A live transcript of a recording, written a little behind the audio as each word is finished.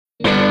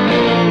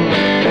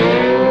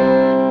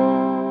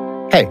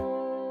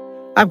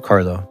I'm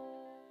Carlo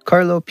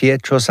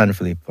Pietro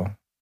Sanfilippo,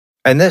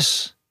 and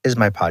this is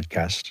my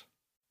podcast.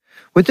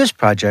 With this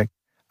project,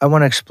 I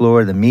want to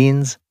explore the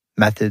means,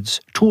 methods,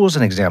 tools,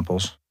 and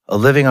examples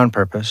of living on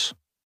purpose,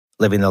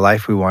 living the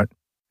life we want,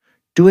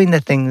 doing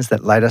the things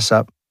that light us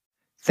up,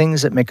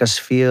 things that make us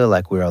feel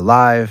like we're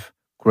alive,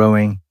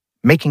 growing,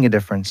 making a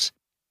difference,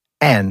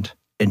 and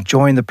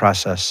enjoying the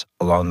process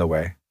along the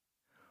way.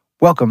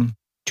 Welcome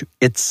to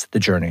It's the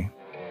Journey.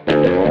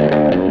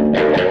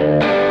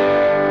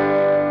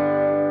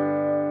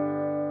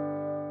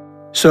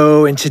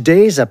 So in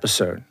today's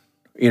episode,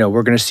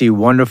 we're going to see a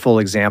wonderful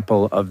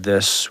example of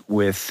this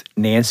with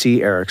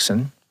Nancy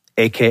Erickson,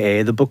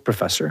 aka the book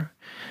professor.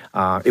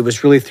 It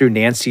was really through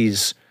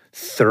Nancy's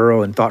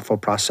thorough and thoughtful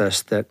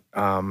process that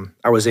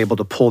I was able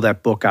to pull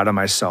that book out of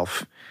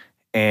myself.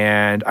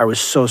 And I was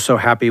so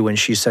happy when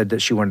she said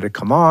that she wanted to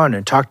come on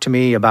and talk to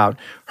me about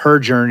her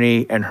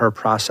journey and her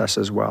process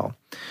as well.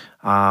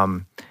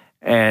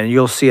 And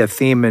you'll see a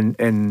theme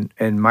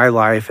in my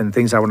life and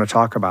things I want to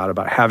talk about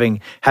having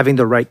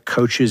the right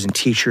coaches and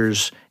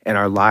teachers in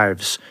our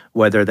lives,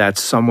 whether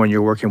that's someone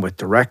you're working with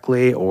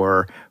directly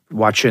or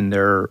watching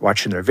their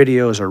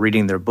videos or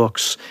reading their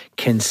books,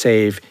 can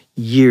save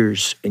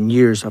years and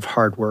years of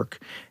hard work.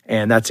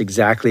 And that's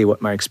exactly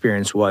what my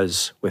experience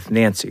was with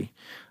Nancy.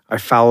 I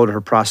followed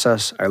her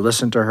process. I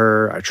listened to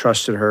her. I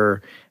trusted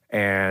her.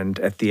 And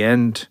at the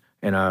end,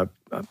 in a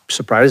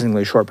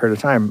surprisingly short period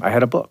of time, I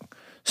had a book.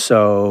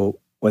 So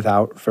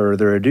without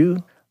further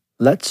ado,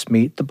 let's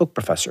meet the book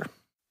professor.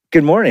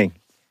 Good morning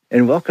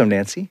and welcome,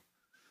 Nancy.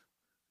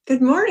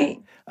 Good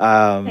morning.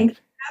 Thanks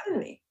for having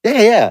me.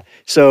 Yeah.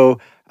 So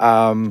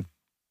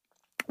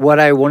what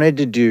I wanted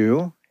to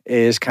do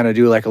is kind of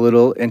do like a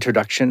little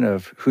introduction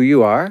of who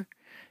you are.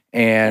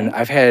 And okay.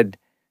 I've had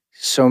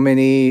so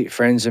many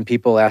friends and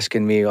people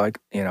asking me like,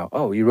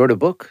 oh, you wrote a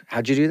book?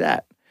 How'd you do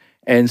that?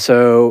 And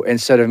so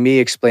instead of me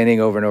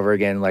explaining over and over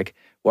again, like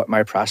what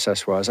my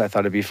process was, I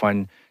thought it'd be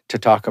fun to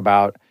talk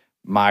about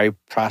my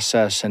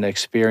process and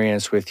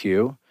experience with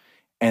you,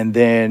 and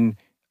then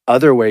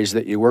other ways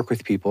that you work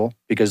with people,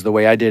 because the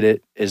way I did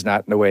it is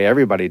not the way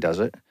everybody does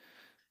it.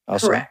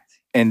 Also. Correct.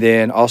 And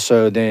then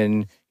also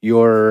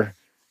your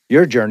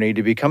journey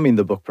to becoming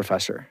the book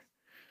professor.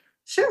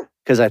 Sure.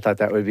 Because I thought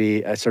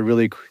that's a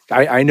really,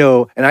 I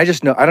know, and I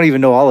just know, I don't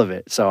even know all of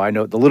it. So I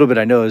know the little bit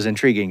I know is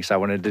intriguing. So I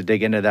wanted to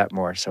dig into that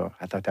more. So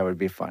I thought that would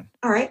be fun.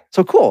 All right.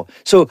 So cool.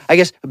 So I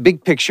guess a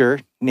big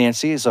picture,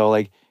 Nancy. So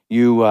like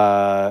you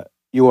are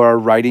a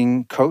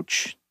writing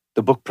coach,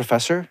 the book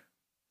professor,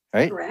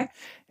 right? Correct.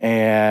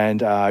 And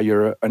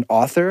you're an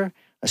author,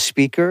 a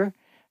speaker,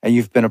 and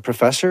you've been a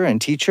professor and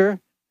teacher.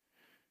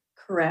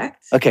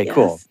 Correct. Okay, yes.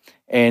 Cool.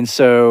 And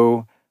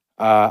so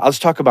let's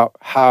talk about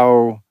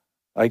how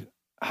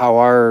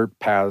our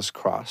paths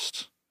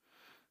crossed,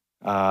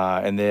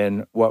 and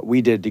then what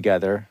we did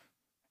together,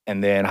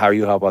 and then how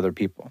you help other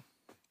people.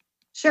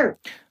 Sure.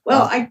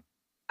 Well,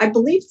 I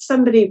believe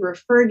somebody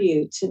referred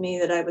you to me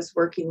that I was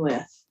working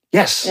with.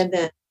 Yes. And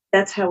then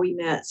that's how we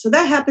met. So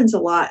that happens a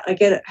lot. I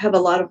have a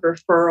lot of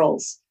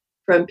referrals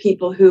from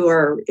people who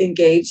are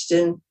engaged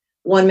in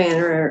one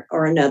manner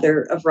or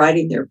another of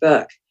writing their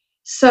book.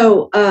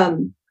 So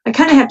I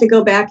kind of have to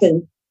go back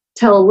and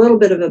tell a little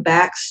bit of a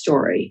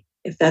backstory,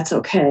 if that's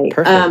okay.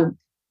 Perfect.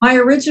 My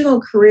original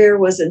career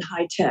was in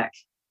high tech,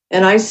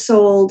 and I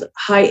sold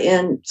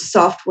high-end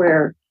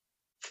software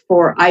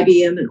for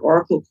IBM and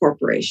Oracle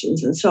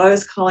corporations. And so I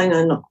was calling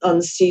on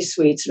the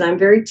C-suites, and I'm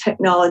very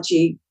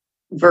technology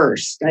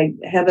versed. I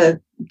have a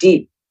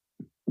deep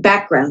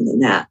background in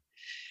that.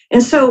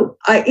 And so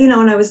and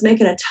I was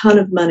making a ton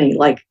of money,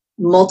 like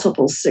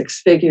multiple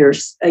six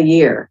figures a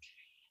year.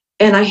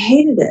 And I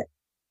hated it.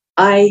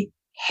 I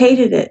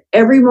hated it.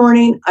 Every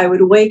morning I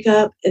would wake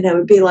up and I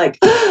would be like,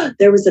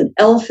 there was an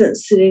elephant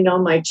sitting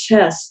on my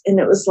chest. And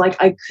it was like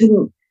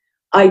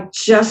I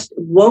just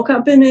woke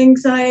up in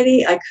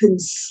anxiety. I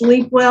couldn't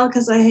sleep well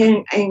because I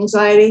had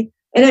anxiety.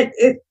 And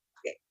it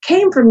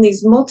came from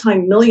these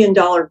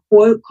multi-million-dollar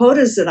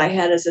quotas that I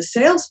had as a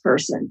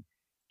salesperson.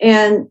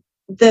 And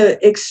the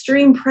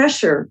extreme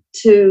pressure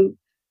to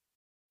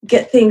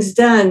get things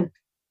done,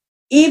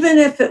 even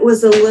if it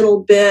was a little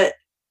bit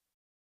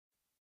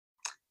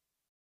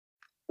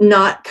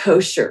not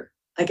kosher,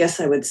 I guess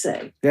I would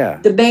say. Yeah.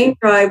 The main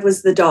drive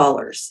was the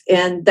dollars,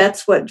 and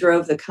that's what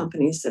drove the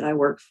companies that I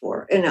worked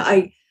for. And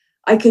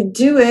I could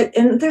do it.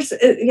 And here's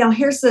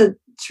the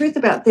truth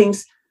about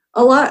things.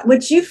 A lot,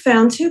 which you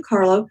found too,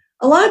 Carlo,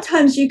 a lot of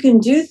times you can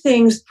do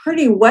things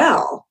pretty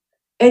well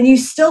and you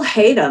still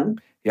hate them.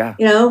 Yeah.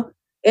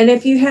 And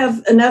if you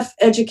have enough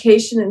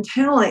education and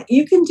talent,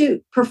 you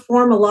can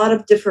perform a lot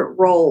of different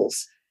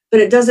roles, but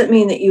it doesn't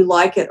mean that you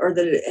like it or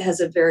that it has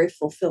a very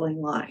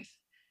fulfilling life.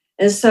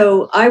 And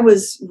so I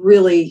was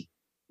really,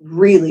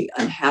 really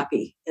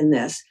unhappy in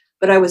this,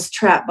 but I was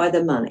trapped by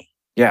the money.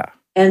 Yeah.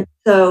 And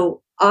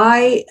so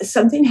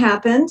something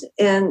happened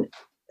and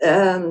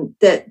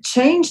that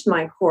changed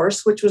my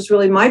course, which was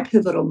really my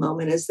pivotal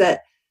moment, is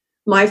that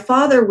my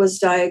father was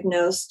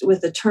diagnosed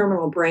with a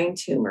terminal brain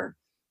tumor.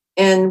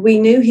 And we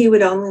knew he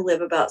would only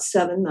live about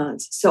 7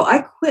 months. So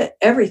I quit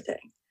everything.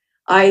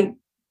 And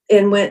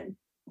went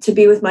to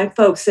be with my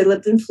folks. They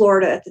lived in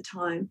Florida at the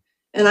time.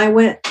 And I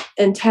went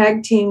and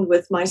tag teamed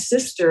with my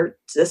sister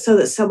so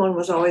that someone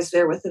was always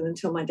there with him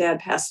until my dad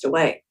passed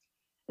away.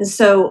 And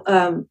so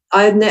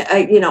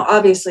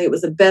obviously it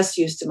was the best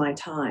use of my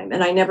time.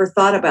 And I never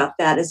thought about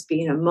that as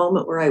being a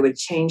moment where I would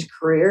change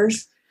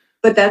careers,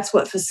 but that's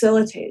what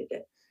facilitated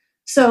it.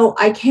 So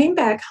I came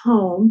back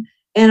home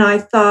and I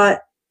thought,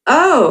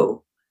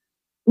 oh,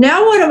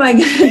 now what am I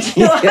going to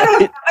do? I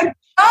don't have a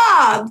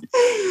job.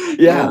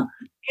 Yeah.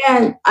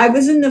 And I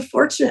was in the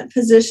fortunate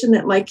position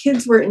that my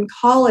kids were in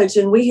college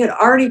and we had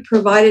already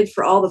provided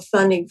for all the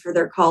funding for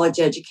their college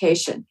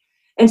education.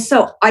 And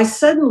so I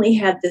suddenly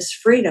had this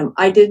freedom.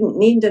 I didn't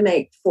need to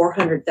make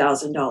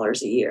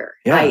 $400,000 a year.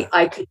 Yeah.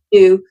 I could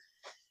do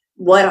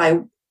what I,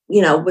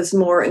 was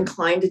more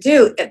inclined to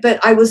do. But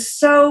I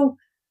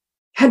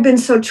had been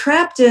so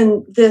trapped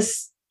in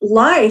this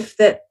life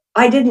that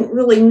I didn't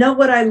really know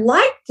what I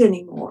liked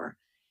anymore.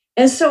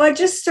 And so I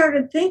just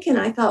started thinking,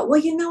 I thought,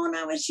 well, when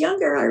I was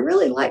younger, I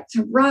really liked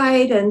to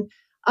write. And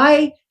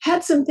I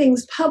had some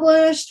things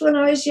published when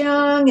I was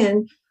young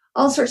and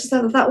all sorts of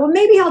stuff. I thought, well,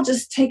 maybe I'll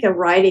just take a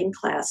writing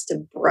class to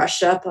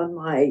brush up on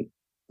my,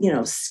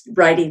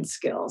 writing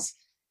skills.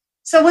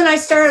 So when I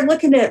started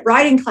looking at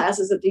writing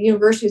classes at the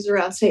universities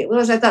around St.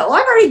 Louis, I thought, well,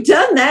 I've already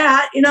done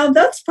that.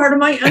 That's part of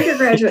my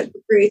undergraduate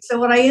degree. So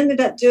what I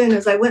ended up doing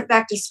is I went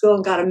back to school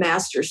and got a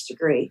master's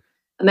degree,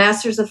 a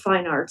master's of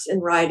fine arts in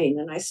writing,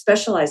 and I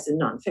specialized in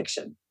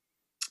nonfiction.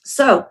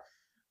 So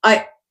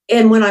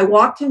when I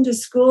walked into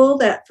school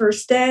that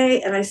first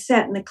day and I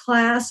sat in the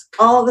class,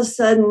 all of a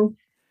sudden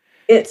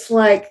it's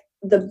like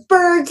the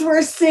birds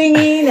were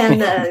singing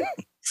and the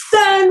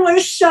sun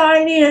was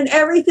shining and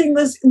everything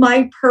was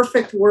my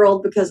perfect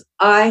world because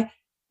I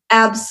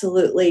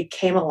absolutely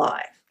came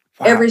alive.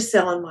 Wow. Every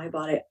cell in my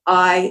body.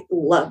 I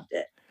loved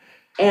it.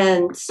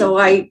 And so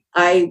I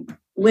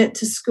went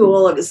to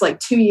school. It was like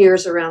 2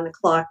 years around the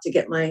clock to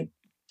get my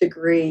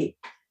degree.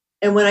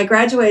 And when I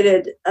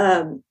graduated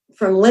from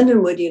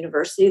Lindenwood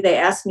University, they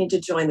asked me to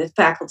join the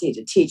faculty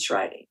to teach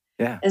writing.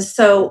 Yeah. And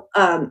so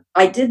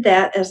I did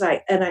that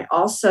and I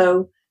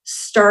also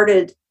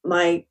started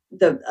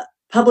the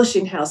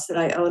publishing house that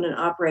I own and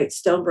operate,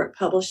 Stonebrook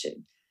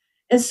Publishing.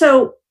 And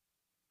so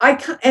I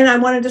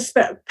wanted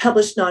to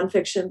publish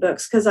nonfiction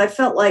books because I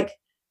felt like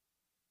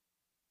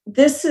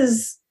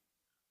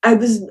I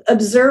was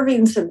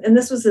observing and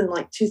this was in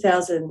like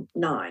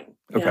 2009.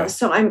 Okay.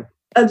 So I'm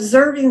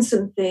observing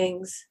some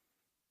things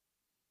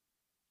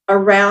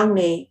around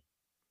me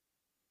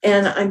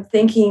and I'm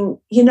thinking,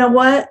 you know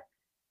what?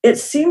 It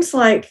seems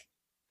like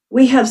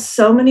we have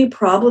so many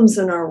problems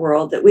in our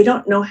world that we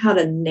don't know how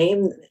to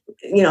name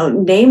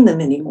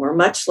them anymore,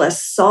 much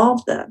less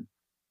solve them.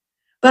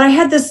 But I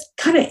had this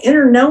kind of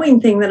inner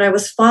knowing thing that I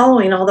was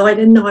following, although I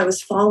didn't know I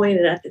was following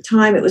it at the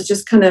time. It was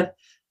just kind of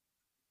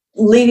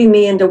leading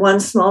me into one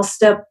small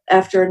step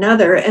after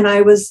another. And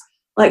I was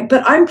like,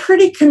 but I'm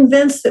pretty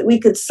convinced that we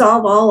could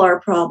solve all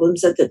our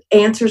problems, that the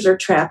answers are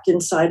trapped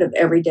inside of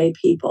everyday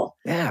people.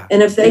 Yeah.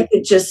 And if they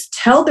could just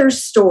tell their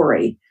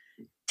story,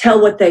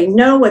 tell what they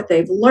know, what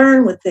they've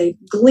learned, what they've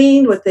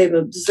gleaned, what they've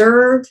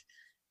observed,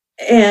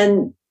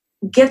 and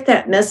get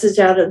that message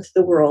out into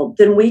the world,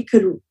 then we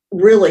could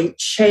really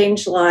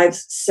change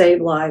lives,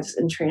 save lives,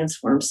 and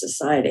transform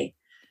society.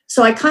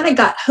 So I kind of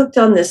got hooked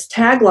on this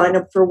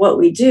tagline for what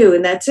we do,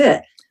 and that's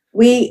it.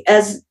 We,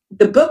 as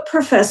the book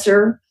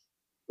professor,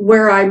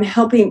 where I'm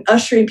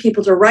ushering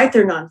people to write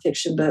their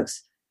nonfiction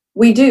books,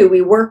 we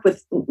work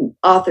with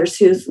authors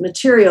whose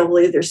material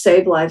will either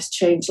save lives,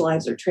 change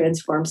lives, or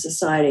transform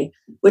society,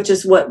 which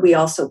is what we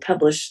also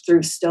publish through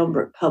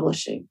Stonebrook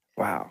Publishing.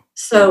 Wow.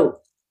 So,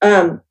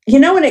 and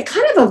it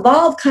kind of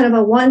evolved kind of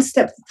a one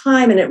step at a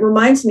time. And it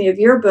reminds me of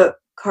your book,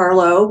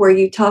 Carlo, where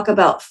you talk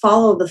about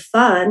follow the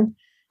fun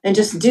and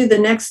just do the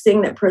next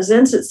thing that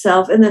presents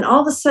itself. And then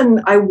all of a sudden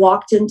I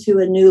walked into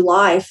a new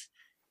life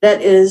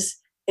that is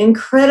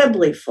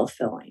incredibly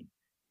fulfilling.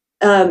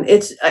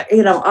 It's,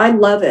 I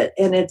love it.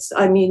 And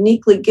I'm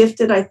uniquely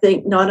gifted, I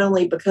think, not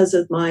only because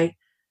of my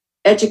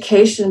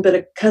education,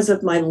 but because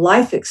of my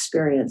life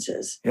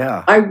experiences.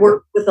 Yeah. I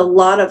work with a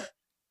lot of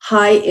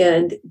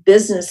high-end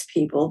business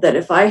people that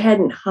if I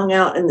hadn't hung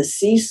out in the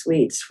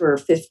C-suites for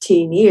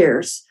 15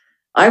 years,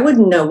 I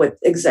wouldn't know what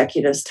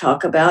executives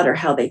talk about or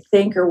how they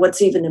think or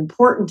what's even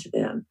important to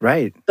them.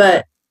 Right.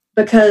 But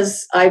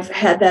because I've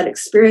had that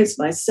experience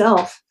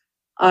myself,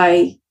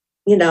 I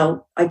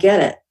get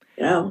it,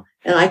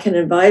 and I can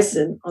advise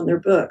them on their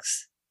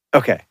books.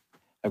 Okay.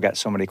 I've got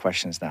so many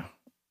questions now.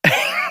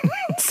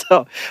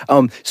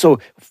 So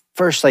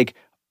first,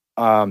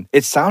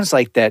 it sounds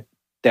like that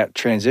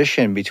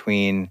transition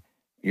between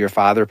your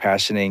father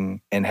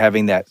passing and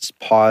having that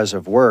pause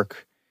of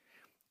work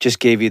just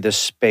gave you the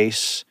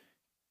space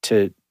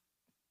to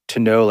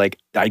know,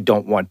 I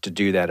don't want to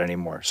do that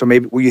anymore. So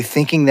maybe were you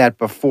thinking that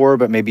before,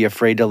 but maybe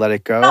afraid to let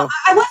it go? No,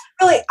 I wasn't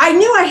really.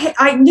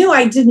 I knew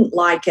I didn't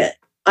like it.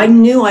 I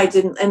knew I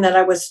didn't, and that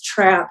I was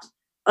trapped.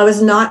 I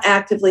was not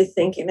actively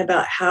thinking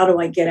about how do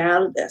I get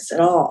out of this at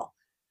all.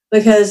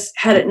 Because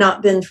had it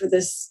not been for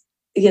this,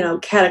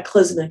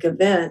 cataclysmic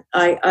event,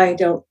 I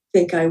don't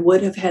think I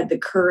would have had the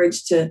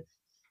courage to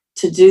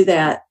do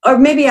that. Or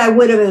maybe I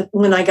would have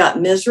when I got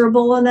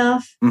miserable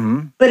enough.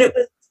 Mm-hmm. But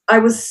I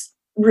was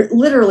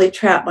literally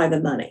trapped by the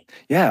money.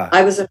 Yeah.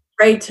 I was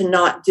afraid to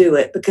not do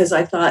it because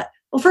I thought,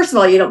 well, first of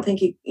all, you don't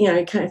think you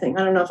kind of think,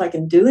 I don't know if I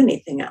can do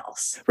anything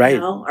else.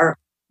 Right. Or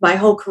my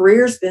whole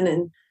career's been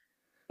in,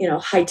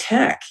 high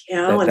tech,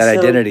 That and so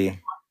identity.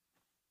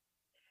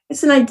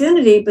 it's an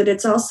identity, but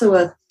it's also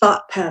a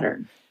thought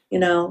pattern,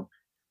 in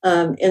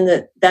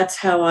that that's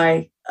how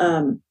I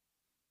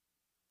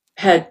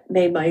had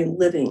made my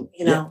living,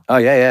 Yeah. Oh,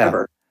 yeah.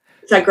 Ever.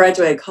 Since I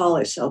graduated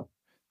college. So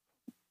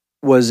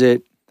was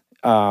it,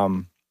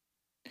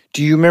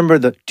 do you remember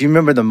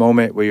the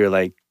moment where you're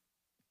like,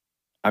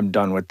 I'm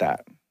done with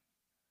that?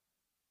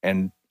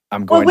 And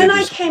I'm going when to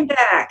I came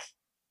back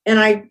and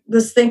I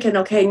was thinking,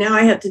 okay, now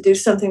I have to do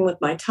something with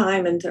my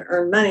time and to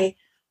earn money.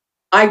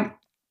 I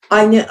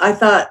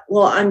thought,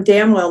 well, I'm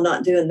damn well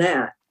not doing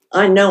that.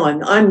 I know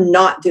I'm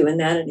not doing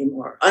that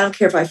anymore. I don't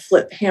care if I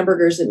flip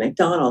hamburgers at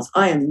McDonald's.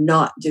 I am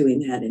not doing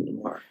that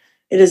anymore.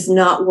 It is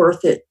not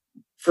worth it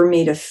for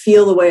me to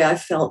feel the way I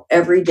felt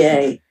every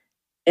day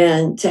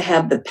and to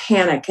have the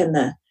panic and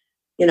the,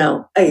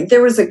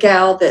 there was a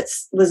gal that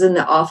was in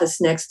the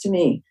office next to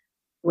me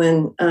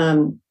when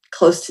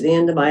close to the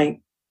end of my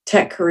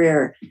tech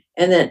career.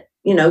 And that,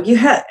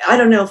 I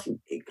don't know if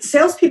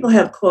salespeople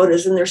have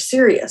quotas and they're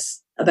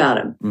serious about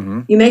them.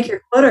 Mm-hmm. You make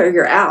your quota or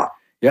you're out.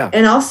 Yeah.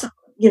 And also,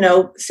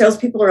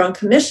 salespeople are on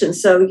commission.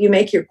 So you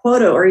make your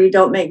quota or you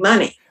don't make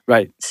money.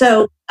 Right.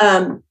 So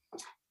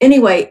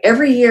anyway,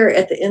 every year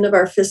at the end of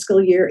our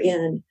fiscal year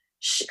end,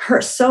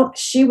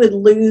 she would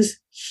lose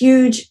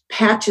huge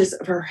patches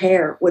of her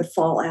hair would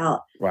fall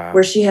out. Wow.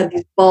 Where she had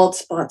these bald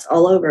spots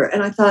all over.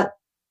 And I thought,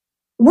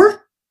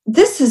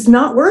 this is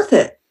not worth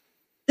it.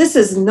 This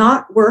is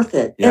not worth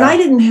it. Yeah. And I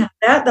didn't have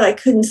that, but I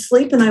couldn't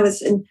sleep and I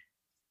was in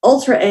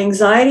ultra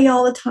anxiety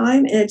all the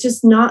time and it's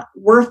just not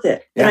worth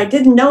it. Yeah. And I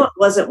didn't know it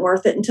wasn't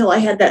worth it until I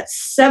had that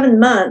 7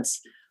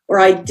 months where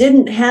I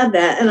didn't have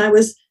that. And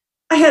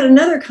I had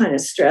another kind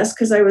of stress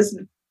because I was,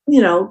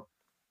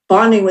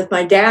 bonding with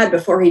my dad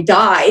before he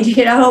died,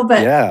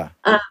 but, yeah.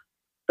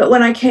 But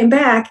when I came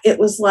back, it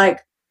was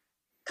like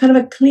kind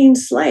of a clean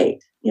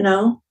slate,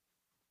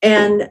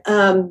 and,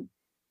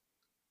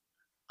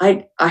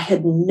 I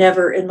had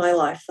never in my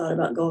life thought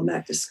about going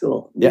back to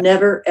school. Yeah.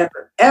 Never,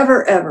 ever,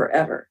 ever, ever,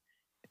 ever.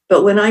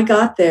 But when I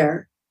got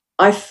there,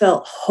 I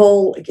felt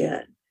whole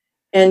again.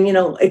 And,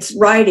 it's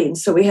writing.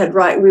 So we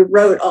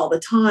wrote all the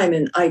time.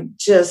 And I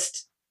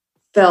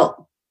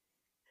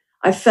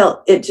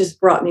felt it just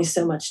brought me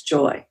so much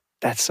joy.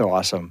 That's so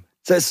awesome.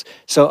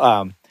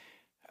 So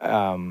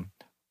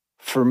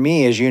for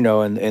me, as you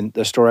know, and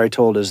the story I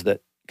told is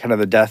that kind of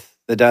the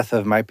death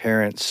of my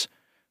parents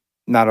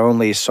not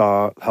only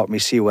helped me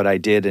see what I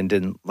did and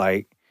didn't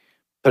like,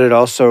 but it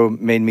also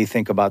made me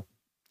think about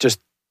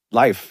just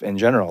life in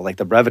general, like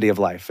the brevity of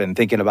life and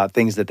thinking about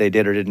things that they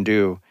did or didn't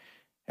do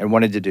and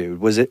wanted to do.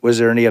 Was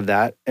there any of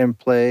that in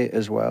play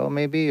as well,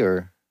 maybe,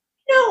 or?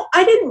 No,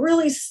 I didn't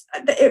really,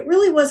 it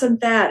really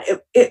wasn't that.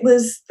 It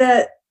was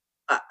that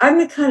I'm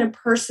the kind of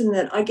person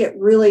that I get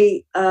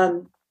really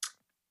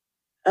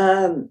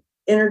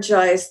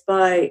energized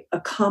by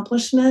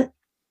accomplishment.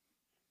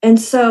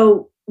 And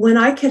so when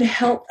I could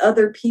help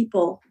other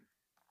people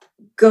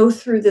go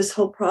through this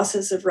whole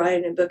process of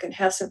writing a book and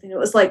have something, it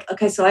was like,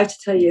 okay, so I have to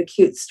tell you a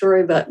cute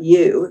story about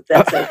you, if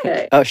that's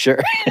okay. Oh, sure.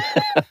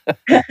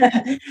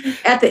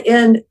 At the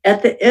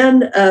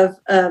end of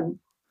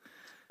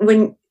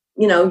when,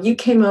 you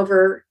came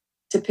over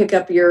to pick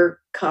up your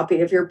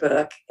copy of your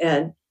book,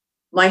 and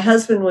my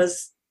husband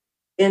was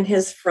in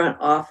his front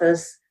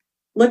office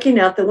looking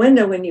out the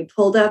window when you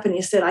pulled up, and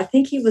he said, I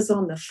think he was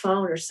on the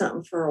phone or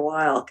something for a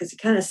while because he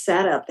kind of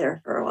sat out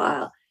there for a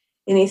while.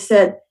 And he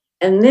said,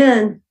 and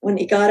then when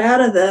he got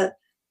out of the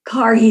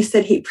car, he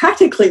said he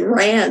practically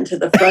ran to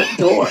the front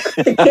door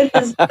to get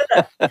his book.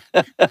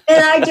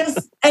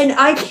 And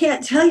I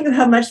can't tell you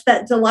how much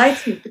that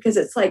delights me because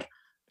it's like,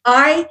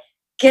 I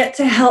get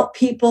to help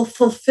people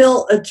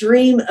fulfill a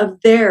dream of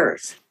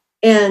theirs.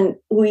 And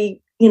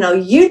we,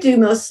 you do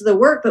most of the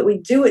work, but we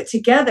do it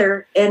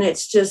together. And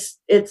it's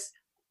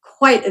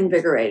quite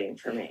invigorating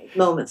for me,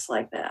 moments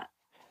like that.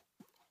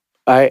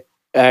 I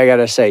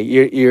gotta say,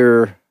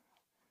 you've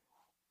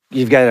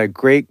got a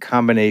great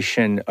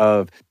combination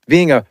of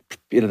being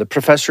the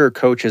professor or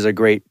coach is a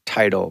great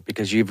title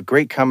because you have a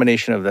great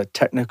combination of the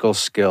technical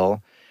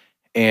skill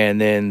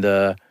and then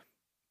the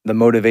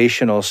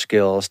motivational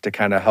skills to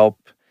kind of help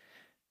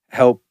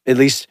at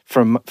least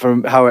from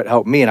how it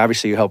helped me, and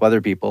obviously you help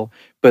other people,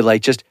 but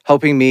like just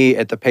helping me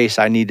at the pace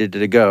I needed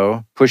to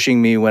go,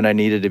 pushing me when I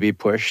needed to be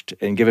pushed,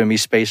 and giving me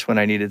space when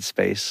I needed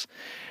space.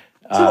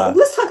 So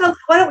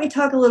why don't we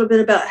talk a little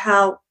bit about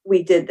how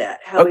we did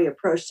that, how we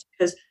approached it?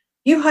 Because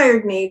you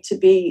hired me to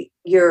be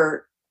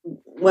your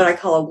what I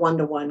call a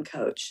one-to-one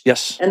coach.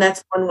 Yes. And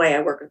that's one way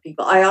I work with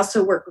people. I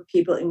also work with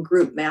people in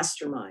group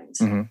masterminds.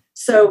 Mm-hmm.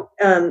 So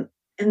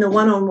in the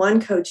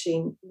one-on-one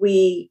coaching,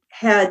 we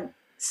had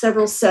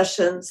several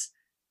sessions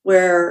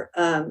where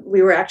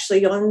we were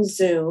actually on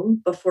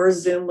Zoom before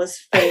Zoom was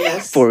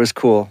famous. Before it was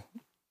cool.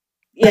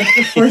 Yeah,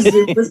 before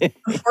Zoom was,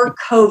 before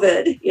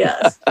COVID,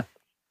 yes.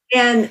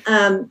 And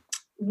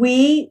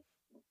we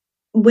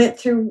went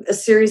through a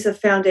series of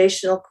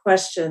foundational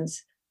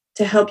questions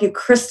to help you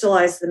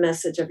crystallize the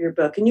message of your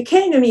book. And you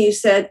came to me, you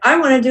said, I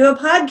want to do a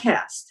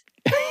podcast.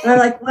 And I'm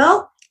like,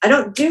 well, I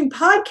don't do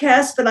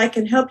podcasts, but I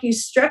can help you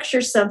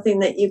structure something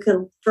that you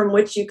can, from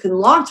which you can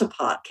launch a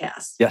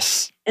podcast.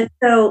 Yes. And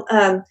so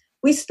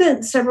we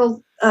spent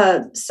several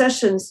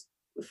sessions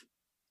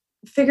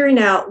figuring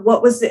out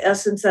what was the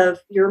essence of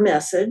your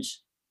message,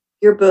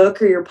 your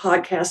book or your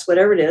podcast,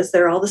 whatever it is.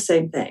 They're all the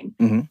same thing.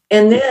 Mm-hmm.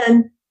 And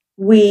then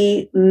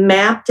we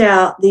mapped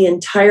out the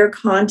entire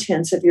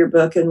contents of your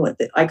book in what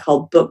I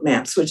call book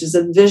maps, which is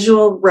a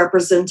visual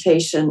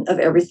representation of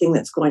everything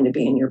that's going to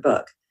be in your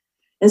book.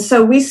 And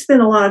so we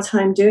spent a lot of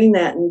time doing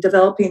that and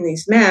developing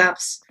these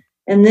maps.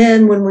 And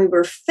then when we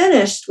were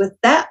finished with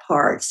that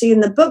part, see,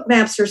 and the book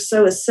maps are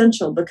so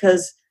essential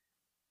because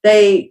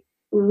they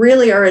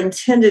really are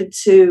intended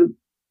to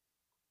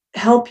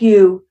help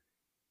you.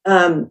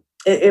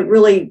 It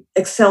really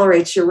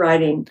accelerates your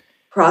writing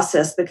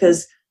process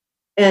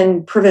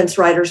and prevents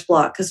writer's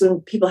block. Because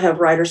when people have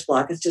writer's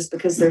block, it's just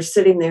because they're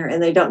sitting there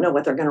and they don't know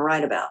what they're going to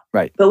write about.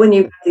 Right. But when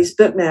you've got these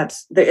book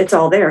maps, it's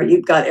all there.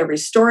 You've got every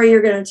story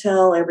you're going to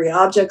tell, every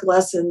object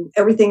lesson,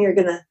 everything you're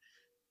going to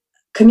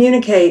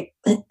communicate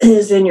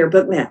is in your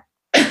book map.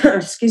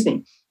 Excuse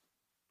me.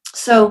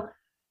 So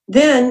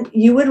then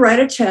you would write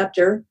a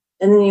chapter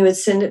and then you would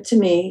send it to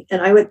me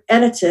and I would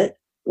edit it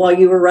while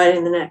you were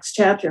writing the next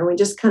chapter. And we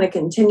just kind of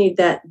continued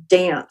that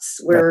dance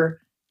where right.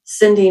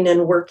 sending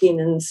and working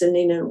and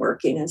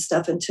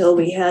stuff until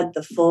we had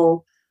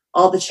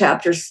all the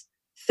chapters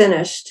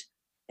finished.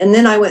 And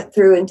then I went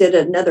through and did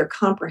another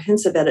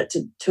comprehensive edit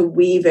to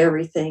weave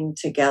everything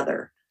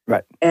together.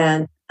 Right.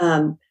 And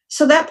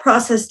so that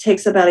process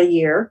takes about a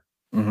year.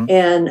 Mm-hmm.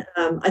 And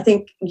I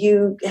think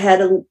you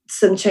had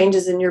some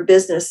changes in your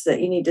business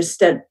that you need to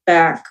step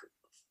back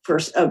for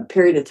a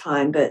period of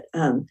time. But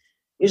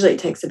usually it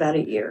takes about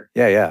a year.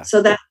 Yeah, yeah.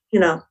 So that,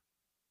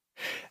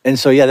 And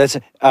so, yeah, that's,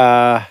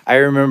 I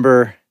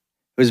remember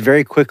it was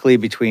very quickly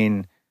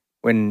between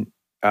when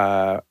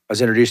I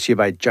was introduced to you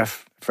by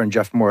friend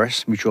Jeff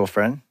Morris, mutual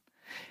friend.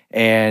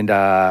 And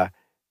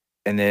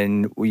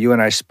then you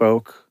and I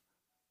spoke,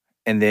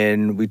 and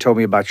then we told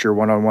me about your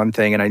one-on-one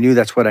thing, and I knew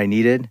that's what I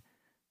needed.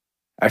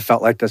 I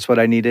felt like that's what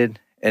I needed,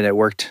 and it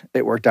worked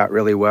out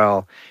really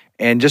well.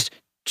 And just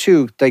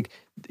too, like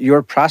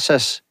your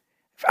process,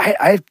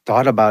 I've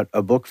thought about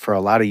a book for a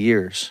lot of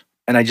years,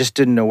 and I just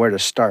didn't know where to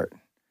start.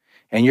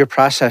 And your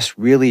process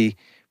really,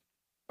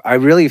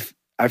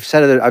 I've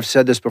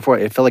said this before,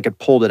 it felt like it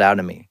pulled it out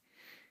of me.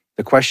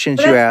 The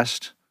questions you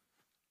asked.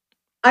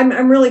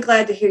 I'm really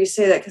glad to hear you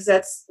say that because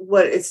that's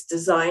what it's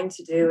designed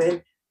to do.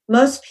 And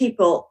most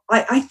people,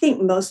 I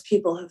think most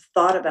people have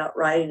thought about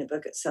writing a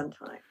book at some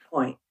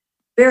point.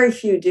 Very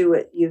few do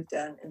what you've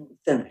done and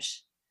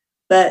finish.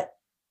 But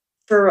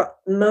for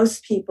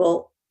most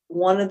people,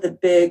 one of the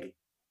big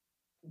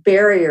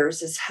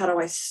barriers is how do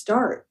I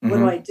start? Mm-hmm. What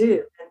do I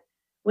do? And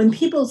when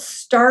people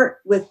start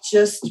with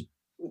just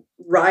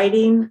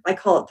writing, I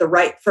call it the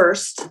write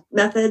first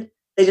method.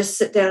 They just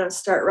sit down and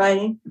start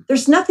writing.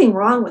 There's nothing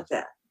wrong with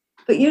that.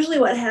 But usually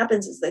what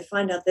happens is they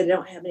find out they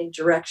don't have any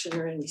direction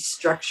or any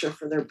structure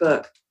for their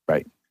book.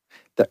 Right.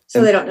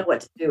 So they don't know what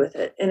to do with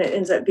it. And it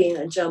ends up being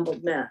a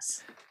jumbled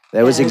mess.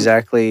 That was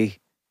exactly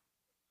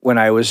when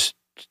I was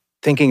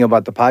thinking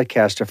about the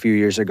podcast a few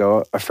years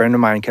ago. A friend of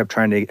mine kept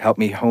trying to help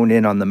me hone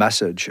in on the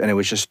message, and it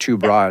was just too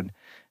broad.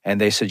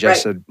 And they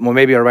suggested, well,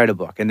 maybe I'll write a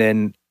book. And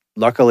then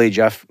luckily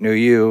Jeff knew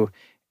you,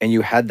 and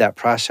you had that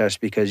process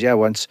because,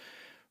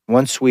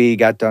 once we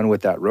got done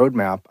with that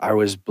roadmap, I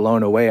was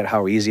blown away at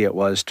how easy it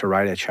was to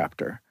write a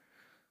chapter.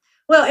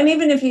 Well, and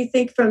even if you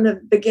think from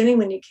the beginning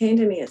when you came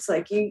to me, it's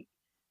like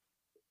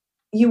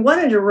you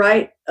wanted to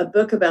write a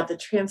book about the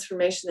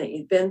transformation that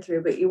you'd been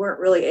through, but you weren't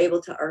really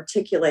able to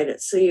articulate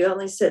it. So you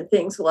only said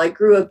things, well, I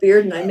grew a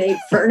beard and I made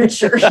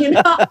furniture,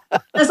 I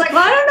was like,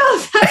 well, I don't know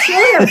if that's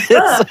really a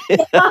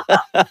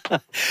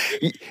book.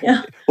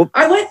 Yeah. Well,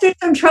 I went through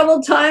some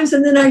troubled times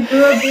and then I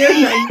grew a beard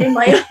and I made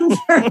my own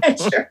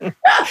furniture.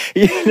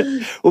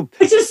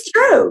 Which is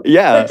true.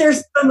 Yeah. But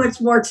there's so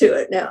much more to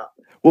it now.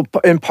 Well,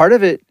 and part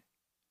of it,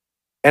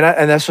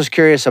 and that's what's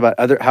curious about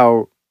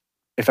how,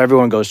 if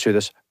everyone goes through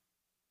this,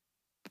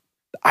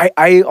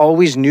 I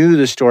always knew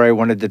the story I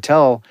wanted to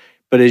tell,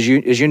 but as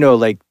you know,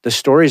 like the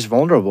story's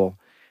vulnerable,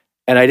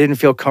 and I didn't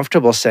feel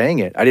comfortable saying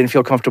it. I didn't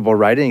feel comfortable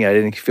writing it. I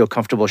didn't feel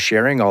comfortable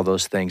sharing all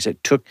those things. There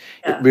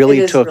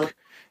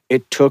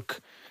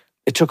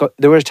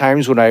were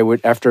times when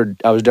after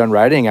I was done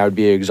writing, I would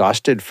be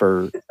exhausted.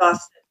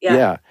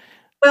 Yeah.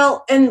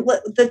 Well, and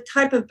the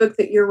type of book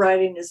that you're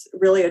writing is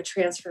really a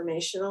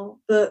transformational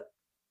book.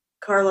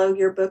 Carlo,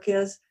 your book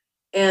is.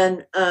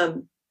 And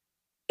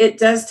it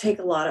does take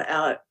a lot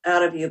out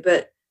of you.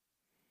 But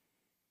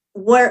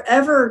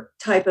wherever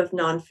type of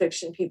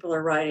nonfiction people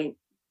are writing,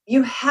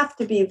 you have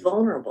to be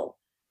vulnerable.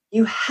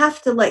 You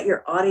have to let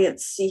your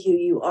audience see who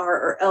you are,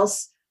 or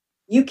else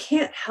you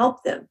can't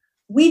help them.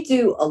 We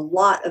do a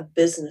lot of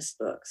business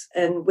books.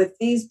 And with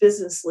these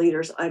business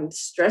leaders, I'm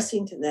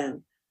stressing to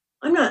them,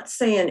 I'm not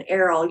saying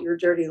air all your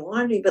dirty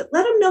laundry, but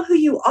let them know who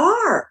you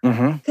are.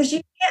 Mm-hmm. Because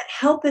you can't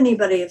help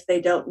anybody if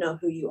they don't know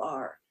who you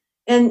are.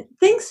 And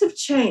things have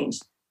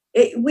changed.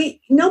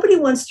 Nobody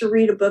wants to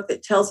read a book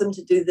that tells them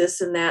to do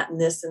this and that and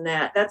this and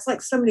that. That's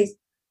like somebody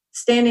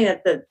standing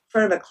at the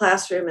front of a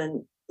classroom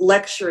and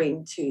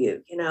lecturing to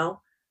you, you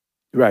know?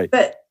 Right.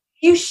 But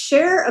you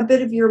share a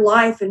bit of your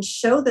life and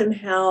show them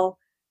how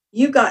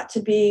you got to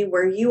be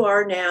where you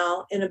are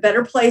now in a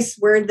better place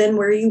than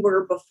where you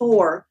were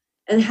before,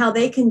 and how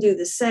they can do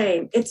the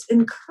same. It's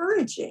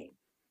encouraging.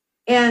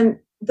 And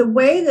the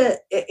way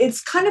that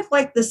it's kind of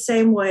like the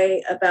same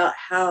way about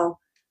how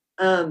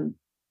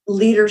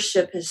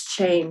leadership has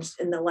changed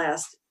in the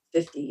last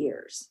 50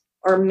 years,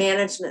 or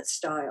management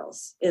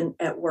styles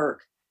at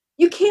work.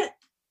 You can't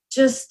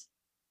just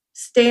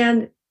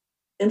stand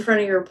in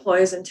front of your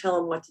employees and tell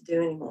them what to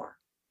do anymore.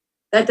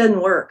 That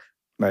doesn't work.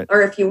 Right.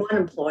 Or if you want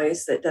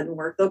employees, that doesn't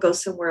work. They'll go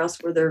somewhere else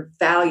where they're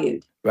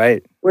valued.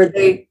 Right. Where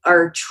they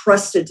are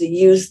trusted to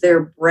use their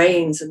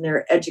brains and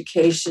their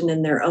education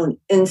and their own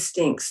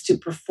instincts to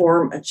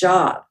perform a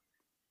job.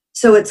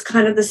 So it's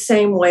kind of the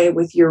same way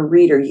with your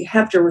reader. You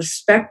have to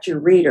respect your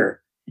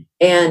reader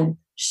and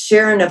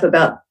share enough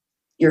about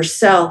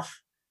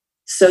yourself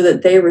so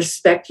that they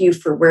respect you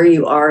for where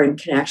you are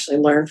and can actually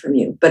learn from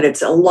you. But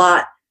it's a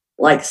lot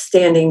like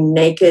standing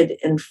naked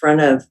in front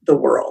of the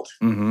world.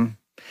 Mm-hmm.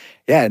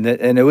 Yeah,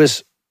 and it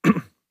was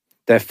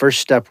that first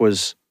step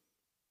was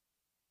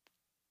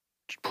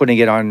putting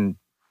it on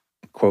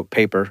quote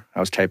paper. I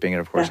was typing it,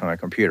 of course, on my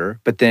computer,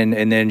 but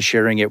then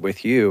sharing it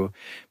with you.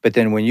 But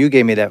then when you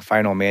gave me that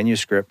final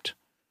manuscript,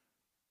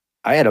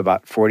 I had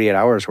about 48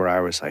 hours where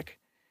I was like,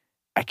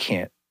 I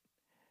can't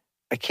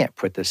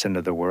put this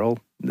into the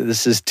world.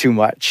 This is too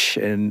much.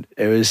 And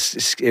it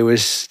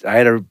was I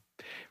had to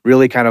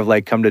really kind of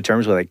like come to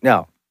terms with like,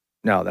 no,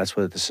 that's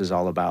what this is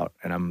all about.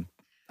 And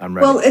I'm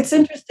ready. Well, it's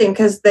interesting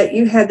because that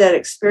you had that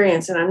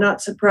experience, and I'm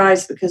not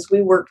surprised because we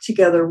work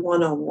together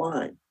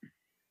one-on-one.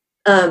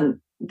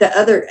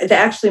 The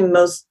actually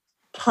most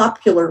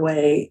popular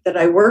way that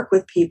I work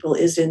with people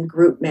is in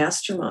group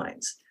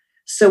masterminds.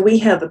 So we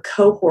have a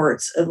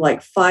cohorts of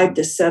like 5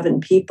 to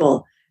 7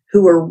 people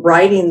who are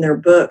writing their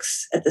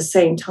books at the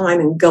same time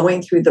and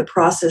going through the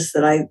process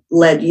that I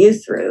led you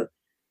through.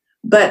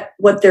 But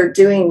what they're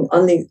doing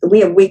we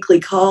have weekly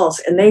calls,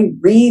 and they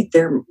read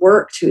their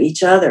work to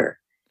each other.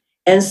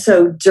 And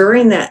so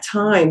during that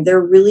time,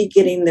 they're really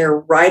getting their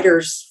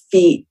writer's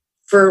feet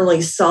firmly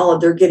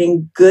solid. They're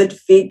getting good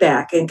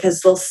feedback. And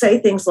because they'll say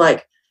things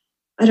like,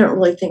 I don't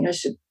really think I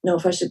should know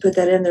if I should put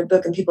that in their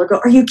book. And people are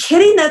going, are you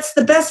kidding? That's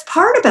the best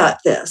part about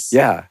this.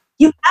 Yeah.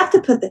 You have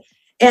to put that.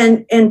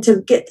 And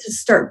to get to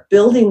start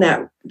building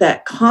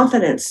that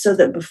confidence so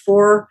that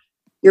before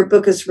your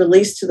book is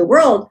released to the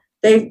world,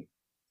 they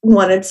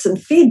wanted some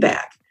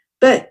feedback.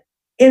 But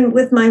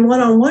with my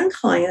one-on-one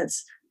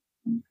clients,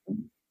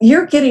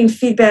 you're getting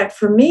feedback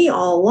from me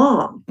all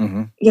along,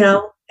 mm-hmm. you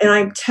know,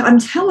 and I'm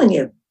telling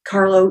you,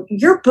 Carlo,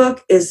 your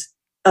book is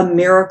a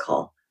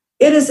miracle.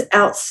 It is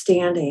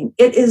outstanding.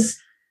 It is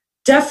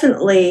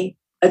definitely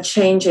a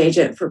change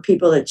agent for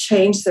people that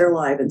change their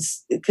life and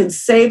it can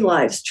save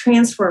lives,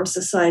 transform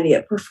society.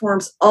 It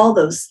performs all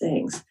those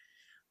things.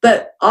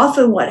 But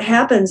often what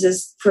happens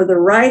is for the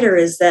writer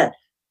is that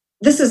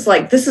this is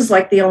like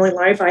the only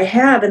life I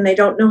have, and they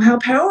don't know how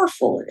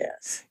powerful it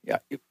is. Yeah.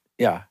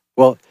 Yeah.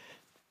 Well,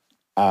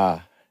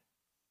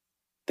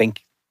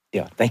 thank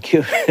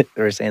you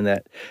for saying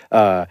that.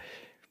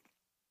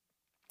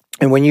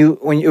 And when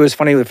it was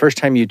funny, the first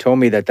time you told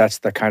me that that's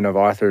the kind of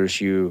authors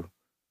you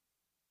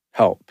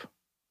help.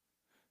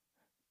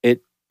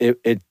 It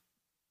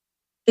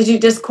Did you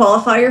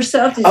disqualify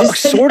yourself?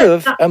 Sort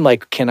of. I'm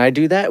like, can I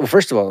do that? Well,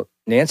 first of all,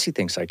 Nancy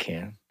thinks I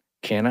can.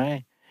 Can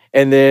I?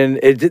 And then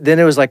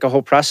it was like a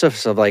whole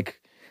process of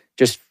like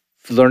just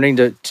learning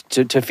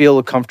to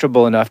feel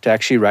comfortable enough to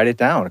actually write it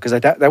down, because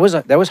that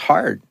was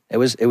hard. It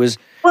was.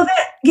 Well,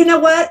 you know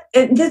what?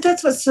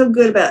 That's what's so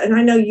good about. And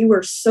I know you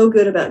are so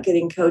good about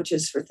getting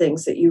coaches for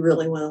things that you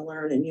really want to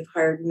learn, and you've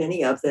hired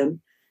many of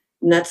them,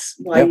 and that's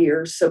why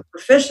you're so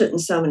proficient in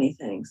so many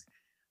things.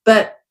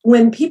 But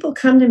when people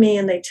come to me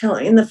and they tell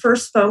in the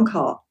first phone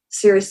call,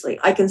 seriously,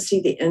 I can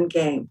see the end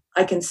game.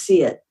 I can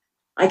see it.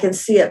 I can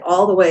see it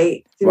all the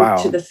way through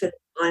to the finish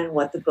line and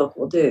what the book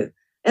will do.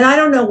 And I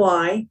don't know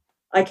why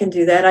I can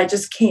do that. I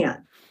just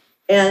can.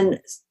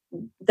 And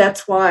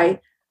that's why,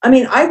 I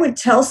mean, I would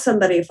tell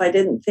somebody if I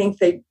didn't think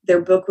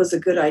their book was a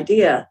good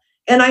idea.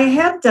 And I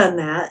have done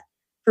that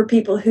for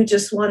people who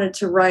just wanted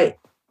to write.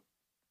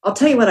 I'll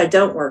tell you what I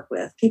don't work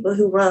with. People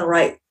who want to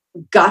write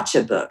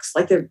gotcha books,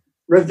 like they're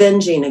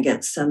revenging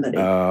against somebody.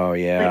 Oh,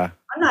 yeah. Like,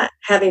 I'm not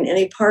having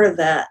any part of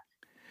that.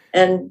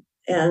 And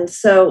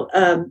so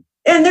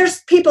and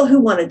there's people who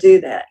want to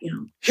do that,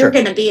 Sure. You're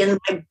going to be in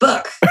my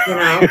book,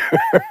 Right.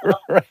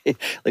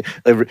 Like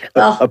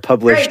Well, a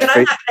published. great, but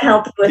I'm not going to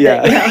help you with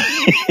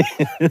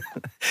it.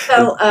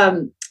 So,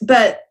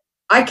 but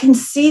I can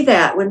see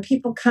that when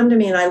people come to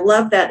me, and I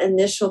love that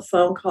initial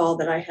phone call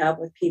that I have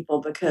with people,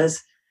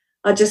 because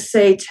I'll just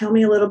say, tell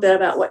me a little bit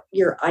about what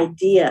your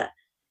idea,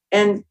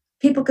 and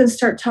people can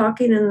start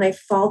talking and they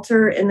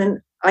falter, and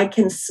then I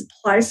can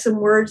supply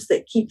some words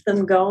that keep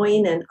them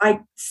going, and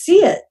I see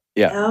it,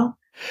 Yeah.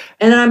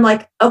 And then I'm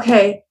like,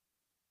 okay,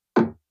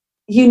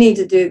 you need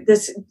to do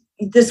this.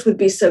 This would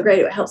be so great.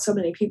 It would help so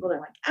many people.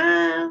 They're like,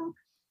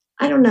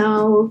 I don't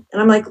know.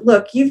 And I'm like,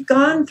 look, you've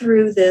gone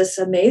through this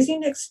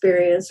amazing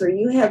experience, or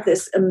you have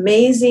this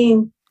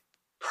amazing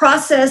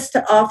process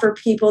to offer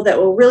people that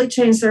will really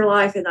change their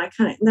life. And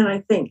then I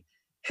think,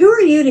 who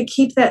are you to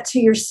keep that to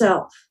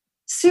yourself?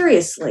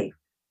 Seriously.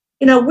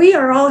 We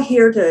are all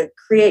here to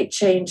create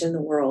change in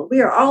the world.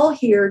 We are all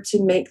here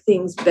to make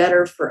things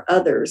better for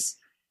others.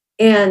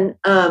 And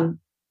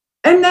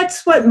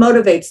that's what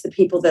motivates the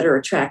people that are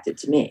attracted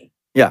to me.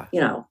 Yeah.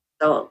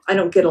 So I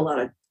don't get a lot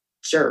of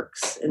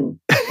jerks, and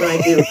when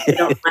I do, they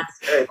don't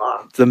last very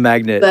long. It's the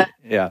magnet. But,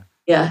 yeah.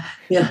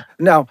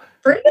 Now,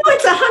 for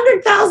it's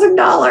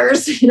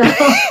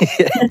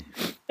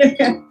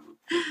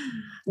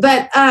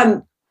 $100,000.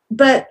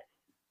 But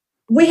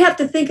we have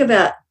to think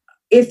about,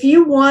 if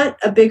you want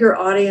a bigger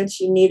audience,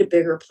 you need a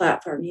bigger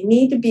platform. You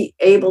need to be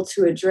able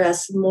to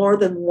address more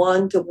than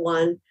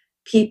one-to-one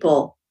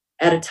people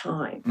at a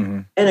time. Mm-hmm.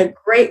 And a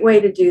great way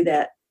to do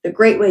that, the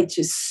great way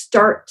to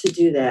start to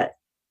do that,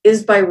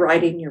 is by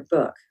writing your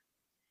book.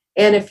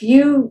 And if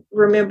you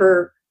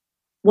remember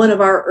one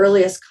of our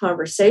earliest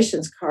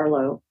conversations,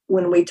 Carlo,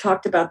 when we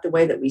talked about the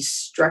way that we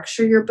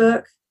structure your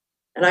book,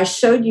 and I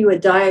showed you a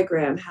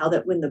diagram how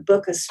that when the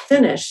book is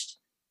finished,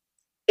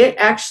 it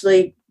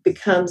actually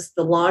becomes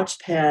the launch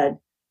pad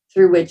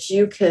through which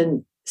you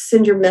can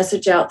send your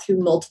message out through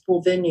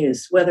multiple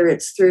venues, whether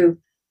it's through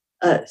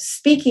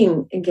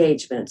speaking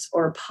engagements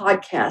or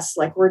podcasts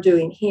like we're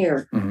doing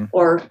here, mm-hmm.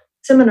 or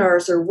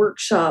seminars or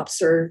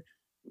workshops, or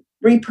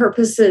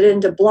repurpose it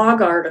into blog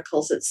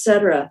articles,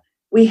 etc.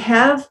 We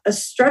have a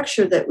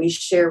structure that we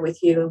share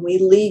with you, and we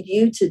leave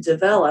you to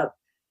develop,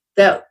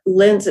 that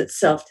lends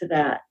itself to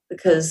that,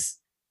 because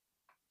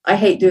I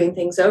hate doing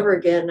things over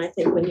again. I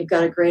think when you've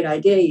got a great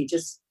idea,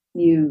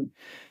 you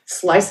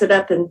slice it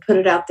up and put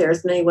it out there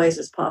as many ways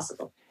as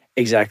possible.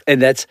 Exactly.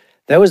 And that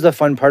was the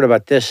fun part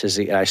about this, is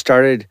I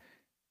started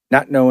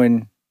not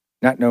knowing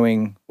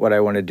what I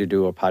wanted to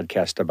do a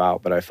podcast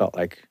about, but I felt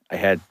like I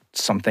had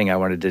something I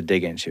wanted to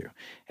dig into.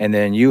 And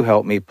then you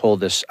helped me pull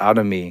this out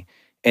of me.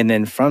 And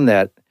then from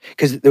that,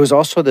 because there was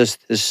also this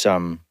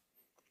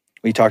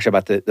we talked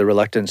about the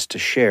reluctance to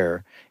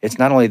share. It's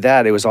not only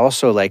that, it was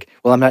also like,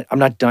 well, I'm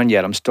not done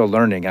yet. I'm still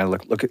learning. And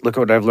look at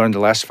what I've learned the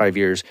last 5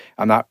 years.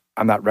 I'm not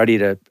ready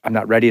to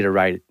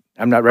write.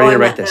 I'm not ready to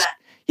write this. That.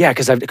 Yeah,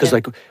 because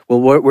like, well,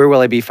 where will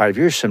I be 5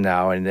 years from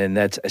now? And then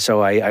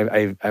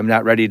I'm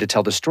not ready to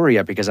tell the story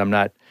yet, because I'm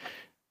not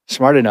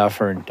smart enough,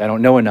 or I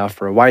don't know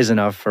enough, or wise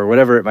enough, or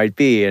whatever it might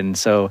be. And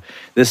so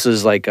this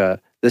is like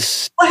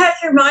this. Well, has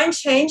your mind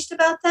changed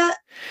about that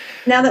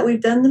now that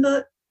we've done the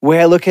book? The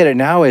way I look at it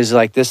now is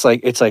like this,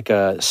 like it's like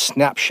a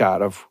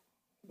snapshot of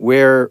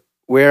where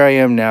I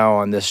am now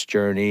on this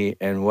journey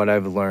and what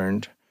I've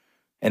learned.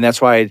 And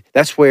that's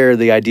where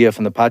the idea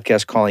from the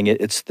podcast, calling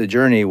it's the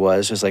journey,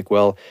 was like,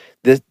 well,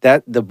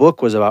 the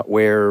book was about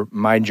where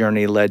my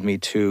journey led me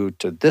to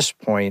this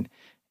point.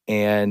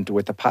 And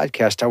with the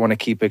podcast, I want to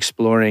keep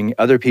exploring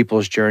other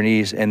people's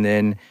journeys. And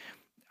then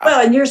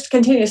and yours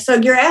continues. So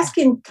you're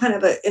asking kind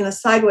of in a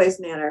sideways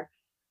manner,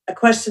 a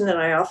question that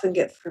I often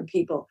get from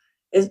people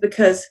is,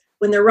 because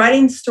when they're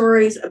writing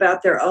stories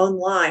about their own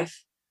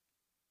life,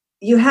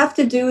 you have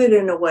to do it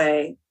in a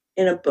way,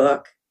 in a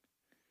book,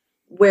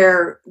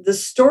 where the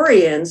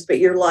story ends, but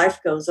your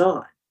life goes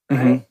on, right?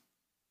 Mm-hmm.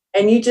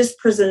 And you just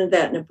presented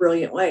that in a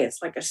brilliant way.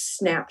 It's like a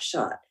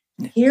snapshot.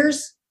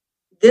 Here's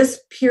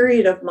this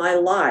period of my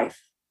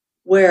life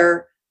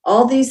where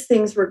all these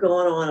things were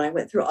going on. I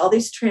went through all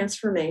these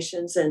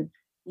transformations, and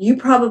you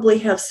probably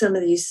have some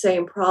of these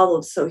same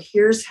problems. So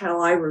here's how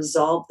I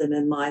resolve them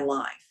in my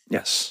life.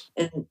 Yes.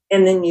 And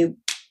then you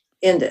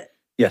end it.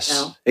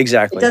 Yes,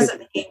 exactly. It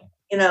doesn't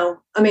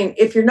mean,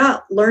 if you're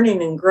not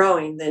learning and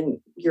growing,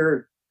 then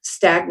you're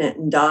stagnant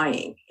and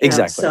dying.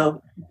 Exactly.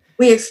 So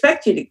we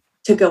expect you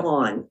to go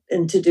on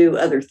and to do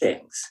other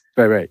things.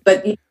 Right.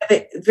 But you have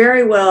it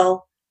very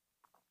well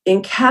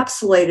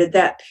encapsulated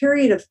that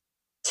period of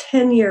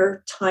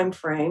 10-year time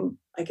frame,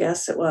 I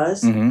guess it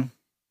was. Mm-hmm.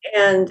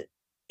 And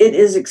it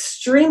is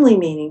extremely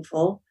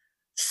meaningful.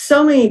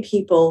 So many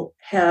people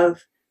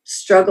have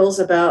struggles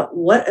about,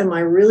 what am I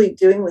really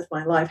doing with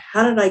my life?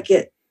 How did I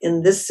get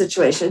in this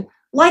situation?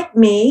 Like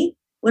me,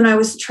 when I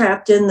was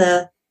trapped in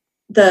the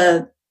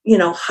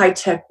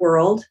high-tech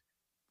world,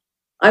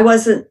 I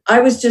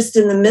was just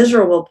in the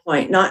miserable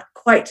point, not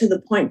quite to the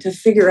point to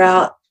figure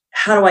out,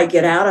 how do I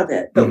get out of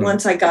it? But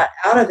once I got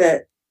out of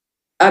it,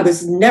 I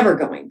was never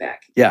going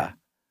back. Yeah,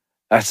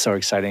 that's so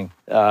exciting.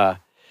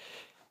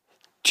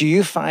 Do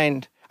you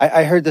find,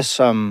 I heard this,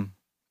 I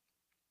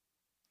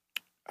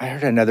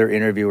heard another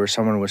interview where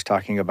someone was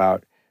talking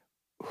about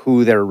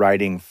who they're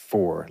writing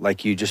for.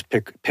 Like you just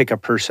pick a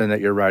person that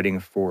you're writing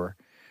for.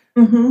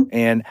 Mm-hmm.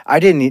 And I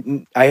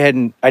didn't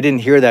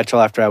hear that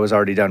till after I was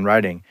already done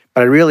writing.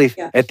 But I really,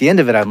 Yeah. at the end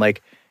of it, I'm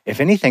like, if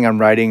anything, I'm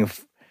writing,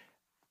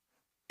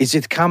 is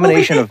it a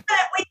combination Well, of,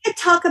 we did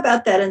talk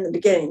about that in the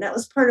beginning. That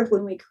was part of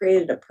when we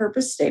created a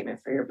purpose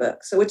statement for your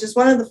book. So, which is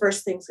one of the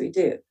first things we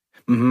do.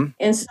 mm-hmm,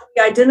 And so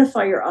we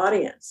identify your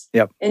audience.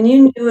 Yep. And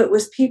you knew it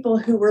was people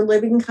who were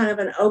living kind of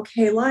an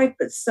okay life,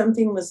 but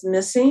something was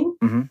missing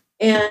mm-hmm.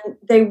 and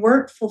they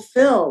weren't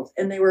fulfilled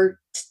and they were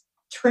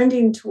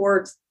trending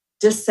towards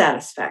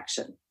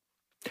dissatisfaction.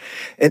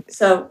 And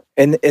so,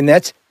 and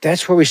that's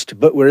where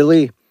but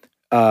really,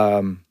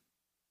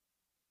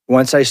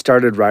 once I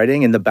started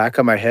writing, in the back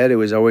of my head, it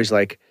was always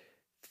like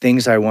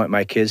things I want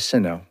my kids to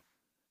know.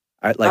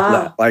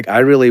 I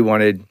really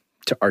wanted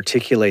to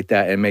articulate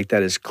that and make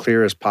that as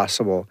clear as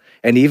possible.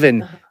 And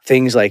even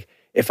things like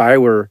if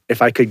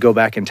I could go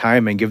back in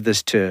time and give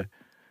this to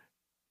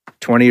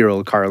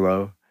 20-year-old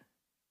Carlo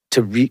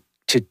to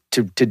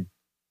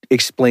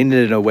explain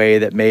it in a way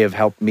that may have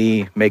helped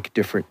me make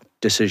different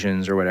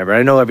decisions or whatever.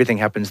 I know everything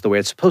happens the way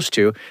it's supposed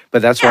to,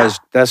 but that's why I was,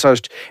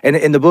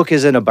 and the book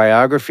isn't a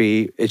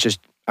biography. It's just,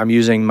 I'm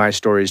using my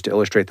stories to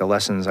illustrate the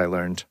lessons I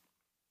learned.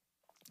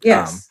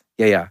 Yes.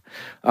 Yeah.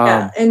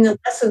 And the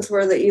lessons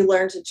were that you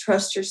learn to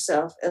trust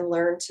yourself and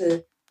learn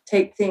to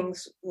take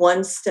things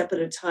one step at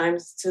a time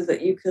so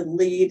that you could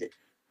lead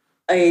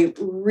a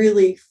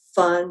really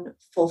fun,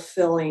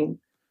 fulfilling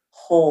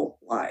whole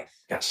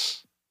life.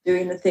 Yes.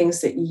 Doing the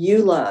things that you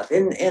love.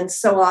 And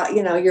so,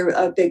 you're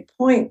a big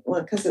point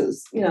because it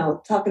was,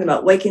 talking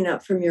about waking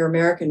up from your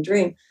American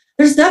dream.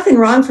 There's nothing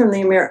wrong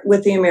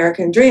with the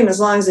American dream as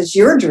long as it's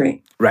your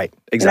dream. Right.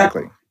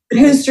 Exactly. But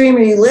whose dream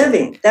are you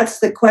living? That's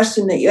the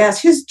question that you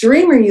ask. Whose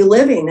dream are you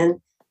living?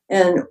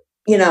 And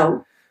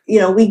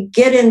we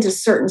get into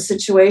certain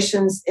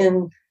situations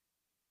in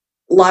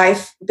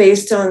life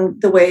based on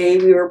the way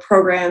we were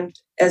programmed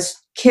as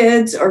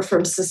kids or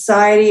from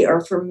society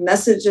or from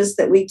messages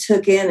that we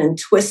took in and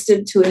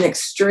twisted to an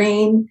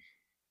extreme.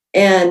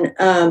 And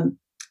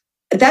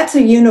that's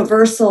a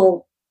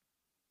universal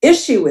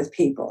issue with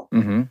people.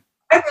 Mm-hmm.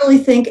 I really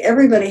think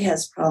everybody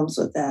has problems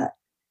with that.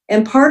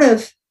 And part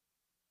of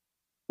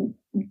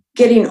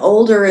getting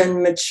older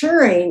and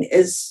maturing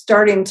is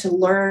starting to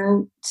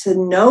learn to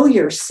know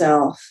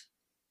yourself.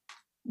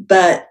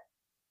 But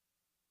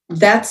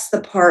that's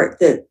the part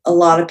that a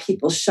lot of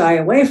people shy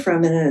away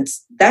from. And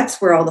that's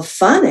where all the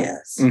fun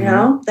is,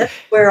 Mm-hmm. That's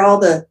where all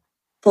the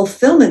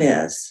fulfillment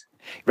is.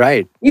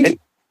 Right.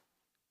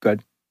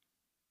 Good.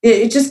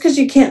 Just because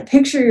you can't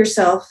picture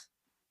yourself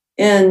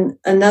in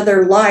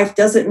another life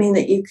doesn't mean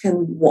that you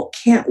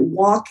can't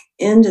walk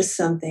into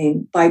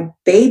something by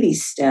baby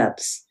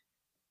steps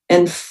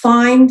and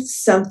find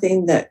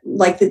something that,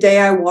 like the day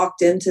I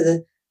walked into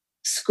the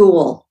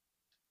school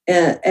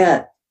and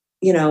I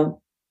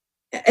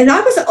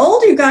was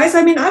old, you guys.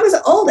 I mean, I was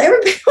old.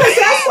 Everybody was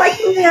else like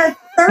in their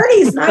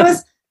 30s, and I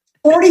was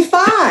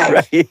 45.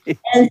 Right.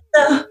 And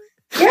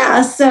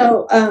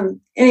so,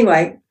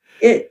 anyway,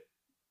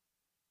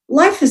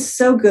 life is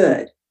so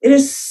good. It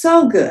is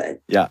so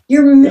good. Yeah.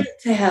 You're meant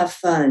to have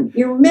fun.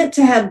 You're meant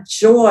to have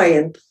joy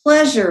and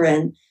pleasure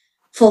and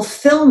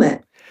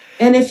fulfillment.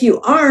 And if you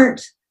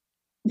aren't,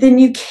 then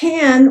you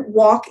can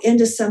walk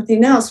into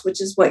something else, which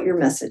is what your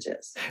message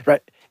is.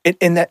 Right.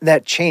 And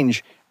that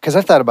change, because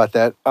I've thought about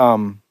that,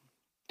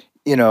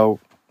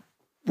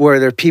 where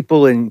there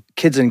are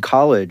kids in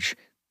college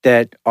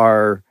that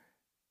are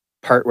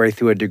partway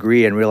through a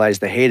degree and realize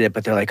they hate it,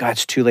 but they're like, oh,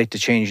 it's too late to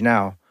change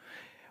now.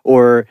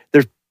 Or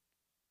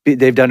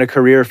they've done a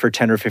career for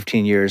 10 or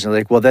 15 years and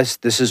they're like, well, this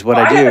is what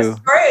I do.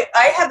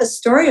 I have a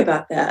story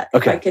about that,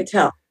 if I could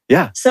tell.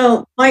 Yeah.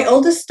 So my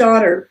oldest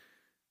daughter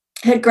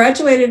had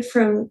graduated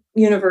from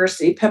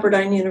university,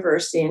 Pepperdine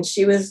University, and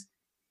she was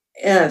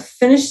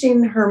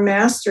finishing her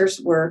master's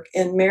work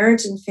in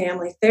marriage and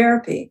family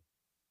therapy.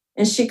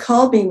 And she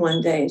called me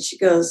one day and she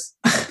goes,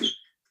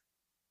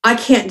 I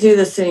can't do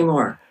this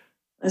anymore.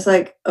 I was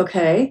like,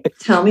 okay,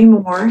 tell me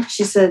more.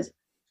 She said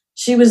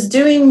she was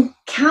doing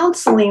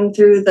counseling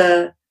through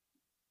the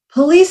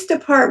police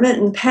department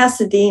in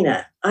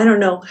Pasadena. I don't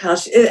know how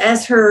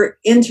as her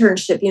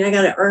internship, I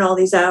got to earn all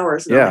these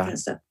hours and all that kind of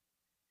stuff.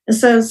 And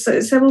so I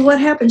said, well, what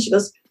happened? She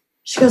goes,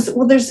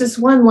 well, there's this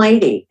one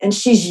lady and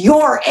she's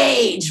your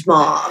age,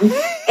 Mom.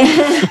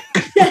 And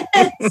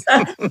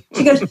so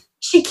she goes,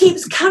 she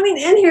keeps coming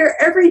in here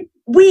every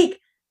week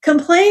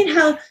complaining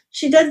how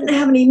she doesn't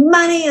have any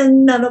money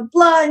and blah, blah,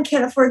 blah, and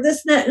can't afford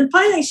this and that. And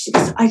finally, she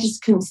goes, I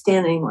just couldn't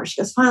stand it anymore. She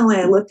goes, finally,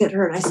 I looked at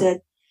her and I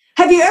said,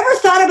 have you ever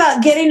thought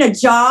about getting a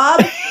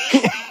job?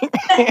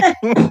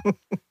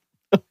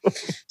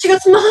 She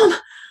goes, Mom,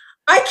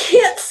 I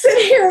can't sit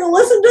here and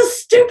listen to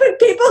stupid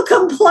people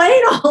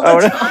complain all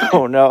the time.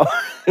 Oh, no.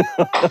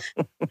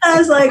 I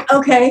was like,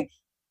 okay,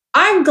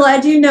 I'm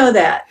glad you know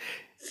that.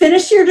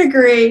 Finish your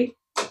degree,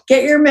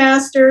 get your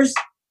master's,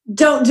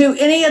 don't do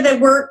any of the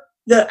work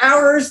the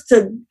hours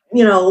to,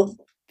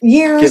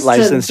 years Get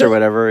licensed to or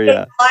whatever.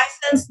 Yeah.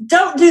 license.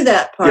 Don't do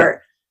that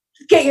part.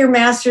 Get your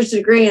master's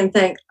degree and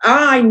think,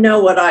 I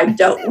know what I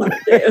don't want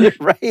to do.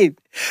 Right.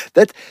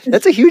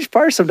 That's a huge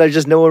part sometimes,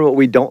 just knowing what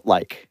we don't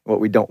like, what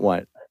we don't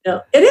want.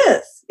 No, it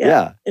is.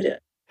 Yeah. It is.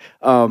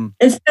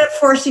 Instead of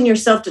forcing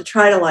yourself to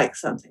try to like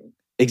something.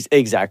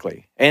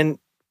 Exactly. And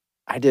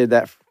I did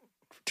that for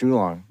too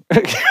long.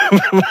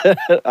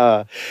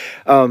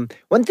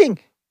 One thing,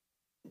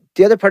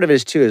 the other part of it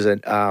is too, is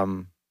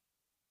that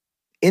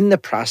in the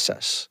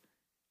process,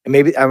 and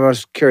maybe I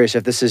was curious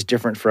if this is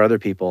different for other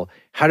people,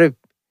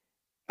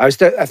 I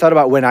thought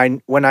about when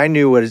I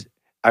knew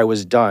I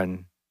was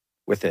done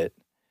with it.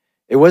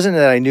 It wasn't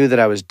that I knew that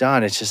I was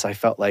done. It's just I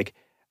felt like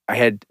I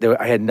had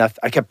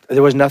nothing.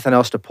 There was nothing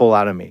else to pull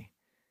out of me.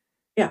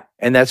 Yeah.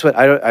 And that's what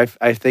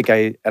I think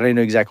I don't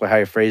know exactly how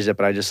I phrased it,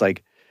 but I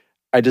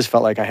just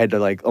felt like I had to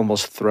like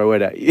almost throw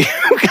it at you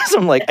because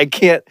I'm like, I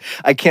can't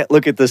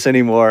look at this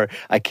anymore.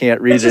 I can't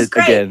read it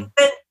again.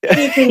 But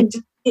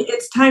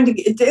it's time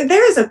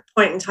there is a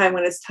point in time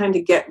when it's time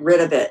to get rid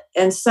of it.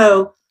 And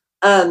so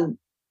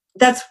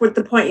that's what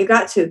the point you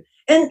got to.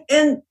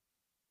 And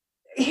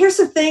here's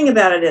the thing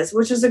about it is,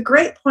 which is a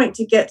great point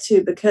to get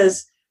to,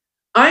 because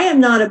I am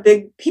not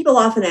people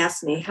often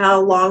ask me,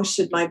 how long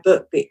should my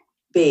book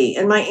be?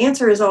 And my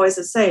answer is always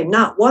the same,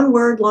 not one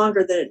word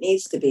longer than it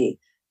needs to be.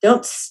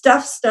 Don't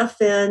stuff stuff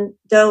in.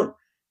 Don't,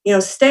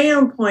 stay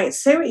on point,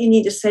 say what you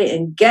need to say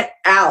and get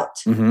out.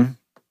 Mm-hmm.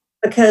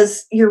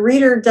 Because your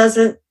reader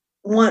doesn't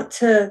want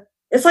to,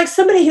 it's like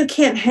somebody who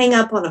can't hang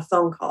up on a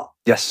phone call.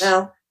 Yes.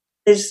 Now,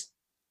 they just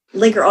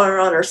linger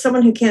on, or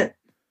someone who can't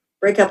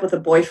break up with a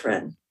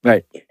boyfriend.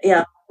 Right.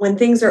 Yeah. When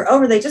things are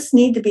over, they just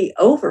need to be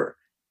over.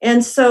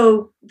 And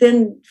so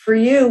then for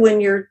you,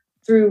 when you're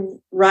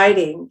through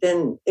writing,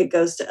 then it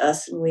goes to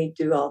us and we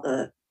do all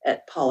the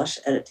polish,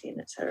 editing,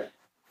 etc.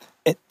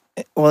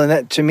 Well, and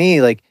that to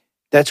me, like,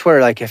 that's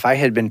where, like, if I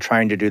had been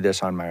trying to do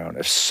this on my own,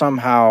 if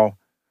somehow,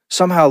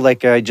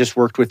 like, I just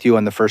worked with you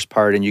on the first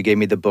part and you gave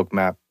me the book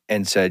map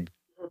and said,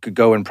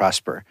 go and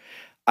prosper,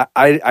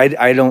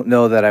 I don't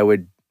know that I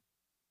would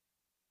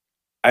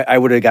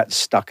have got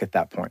stuck at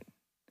that point.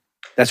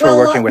 That's where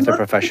working with a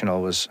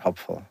professional was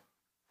helpful.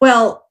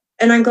 Well,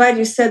 and I'm glad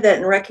you said that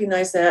and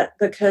recognize that,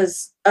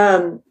 because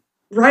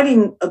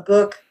writing a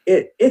book,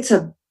 it's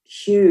a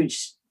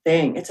huge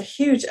thing. It's a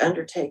huge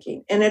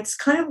undertaking. And it's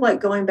kind of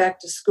like going back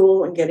to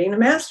school and getting a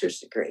master's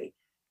degree.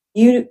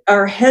 You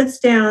are heads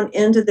down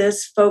into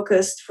this,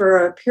 focused for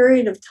a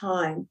period of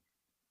time.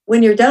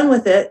 When you're done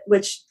with it,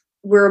 which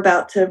we're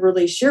about to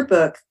release your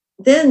book,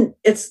 then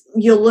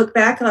you'll look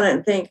back on it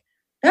and think,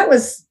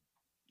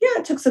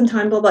 it took some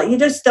time, blah, blah. You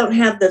just don't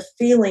have the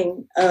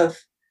feeling of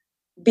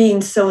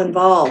being so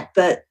involved.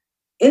 But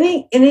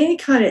in any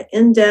kind of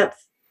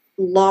in-depth,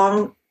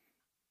 long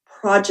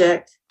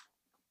project,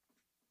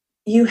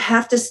 you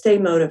have to stay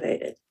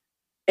motivated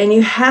and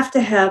you have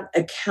to have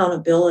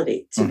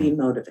accountability to be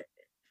motivated.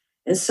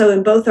 And so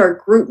in both our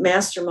group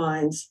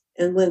masterminds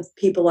and with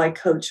people I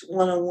coach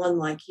one-on-one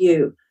like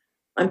you,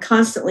 I'm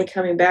constantly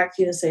coming back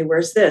to you and say,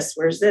 where's this?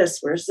 Where's this?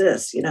 Where's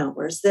this?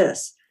 Where's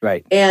this?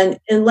 Right. And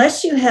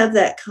unless you have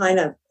that kind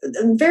of,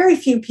 very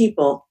few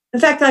people, in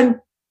fact, I'm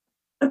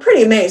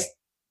pretty amazed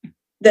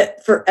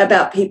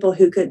about people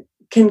who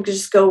can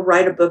just go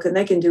write a book and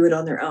they can do it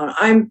on their own.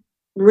 I'm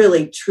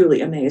really, truly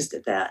amazed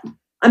at that.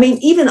 I mean,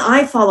 even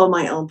I follow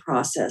my own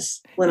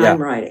process when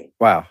I'm writing.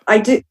 Wow. I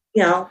do,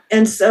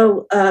 and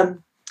so,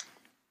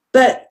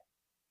 but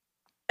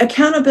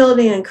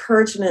accountability and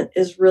encouragement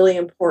is really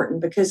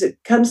important, because it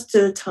comes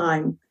to a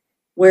time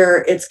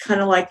where it's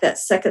kind of like that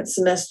second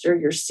semester,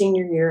 your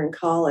senior year in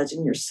college,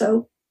 and you're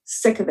so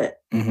sick of it.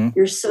 Mm-hmm.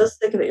 You're so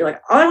sick of it. You're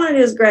like, all I want to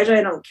do is graduate.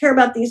 I don't care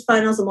about these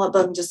finals and blah,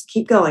 blah, blah. Just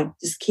keep going.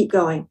 Just keep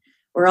going.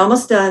 We're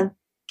almost done.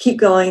 Keep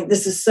going.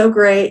 This is so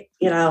great,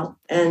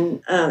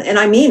 and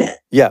I mean it.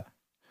 Yeah.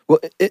 Well,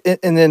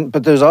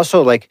 but there's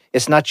also, like,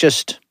 it's not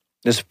just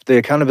this, the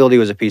accountability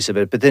was a piece of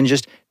it, but then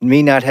just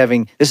me not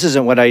having, this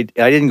isn't what I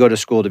didn't go to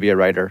school to be a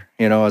writer,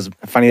 I was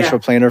a financial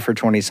planner for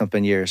 20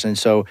 something years. And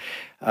so,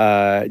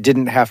 I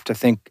didn't have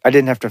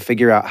to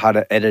figure out how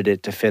to edit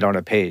it to fit on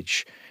a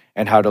page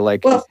and how to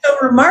Well, so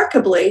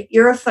remarkably,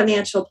 you're a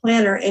financial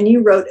planner and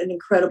you wrote an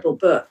incredible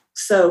book.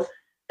 So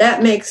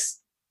that makes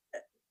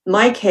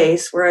my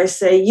case where I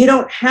say you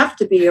don't have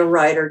to be a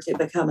writer to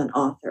become an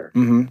author.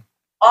 Mm-hmm.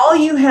 All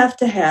you have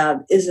to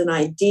have is an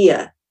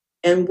idea,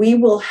 and we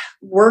will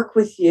work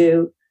with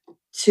you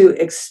to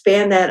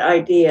expand that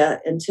idea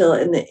until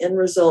in the end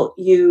result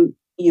you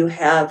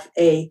have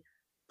a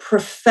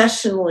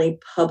professionally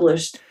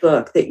published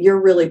book that you're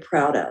really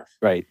proud of.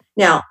 Right.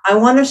 Now, I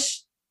want to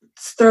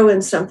throw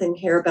in something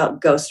here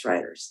about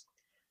ghostwriters,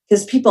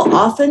 because people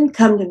often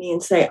come to me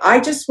and say, I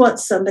just want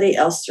somebody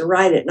else to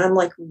write it. And I'm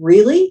like,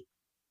 really?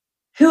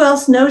 Who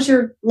else knows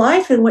your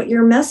life and what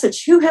your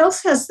message? Who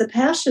else has the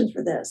passion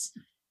for this?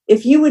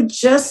 If you would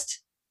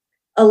just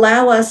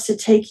allow us to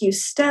take you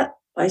step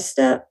by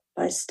step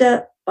by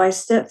step by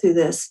step through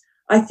this,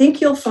 I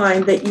think you'll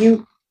find that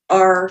you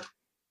are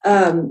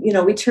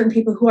we turn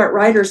people who aren't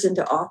writers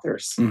into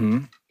authors.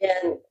 Mm-hmm.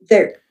 And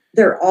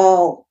they're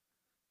all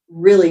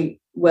really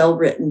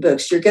well-written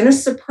books. You're going to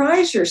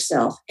surprise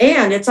yourself.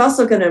 And it's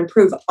also going to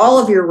improve all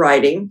of your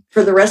writing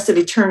for the rest of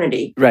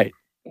eternity. Right.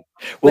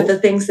 With the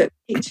things that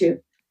we teach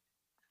you.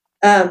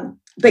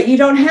 But you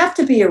don't have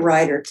to be a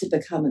writer to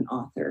become an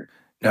author.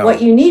 No.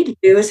 What you need to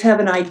do is have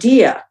an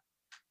idea,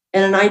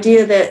 and an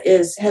idea that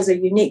has a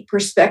unique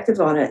perspective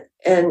on it,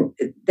 and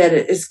that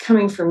it is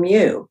coming from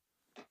you.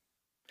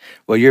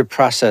 Well, your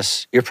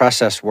process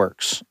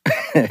works.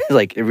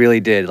 Like it really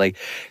did. Like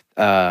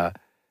I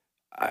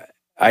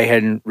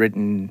hadn't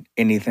written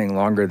anything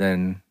longer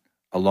than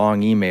a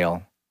long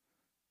email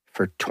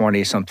for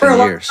 20 something for a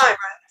years. Long time, right?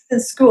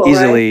 Since school,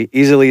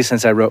 easily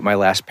since I wrote my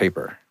last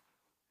paper.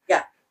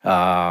 Yeah.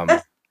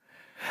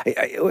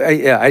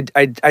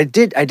 I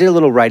did a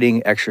little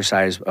writing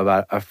exercise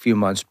about a few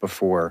months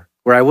before,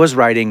 where I was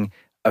writing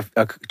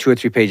a 2 or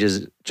 3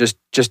 pages just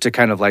to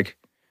kind of like,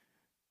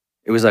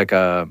 it was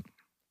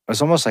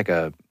almost like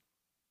a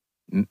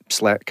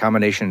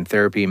combination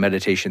therapy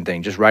meditation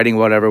thing, just writing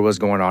whatever was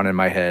going on in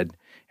my head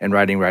and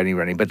writing.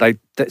 But like,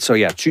 so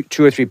yeah,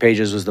 2 or 3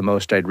 pages was the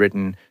most I'd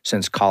written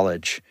since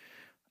college.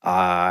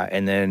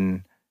 And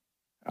then,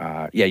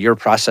 your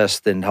process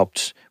then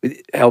helped.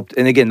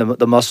 And again,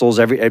 the muscles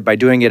by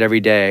doing it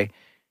every day,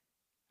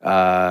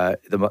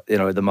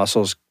 the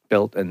muscles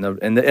built and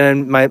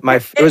my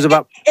it was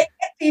about it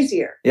gets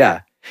easier.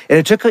 Yeah. And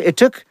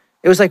it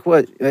was like,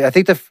 what, I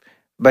think the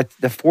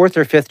 4th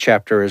or 5th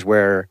chapter is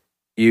where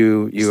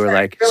you were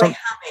like, really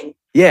humming.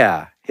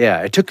 Yeah.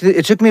 It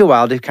took me a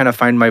while to kind of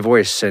find my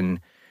voice,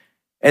 and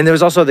there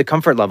was also the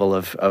comfort level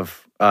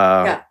of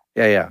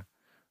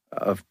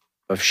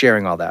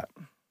sharing all that.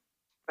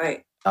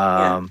 Right.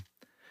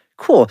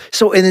 Cool.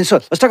 So let's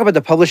talk about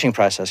the publishing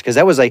process, because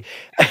that was like,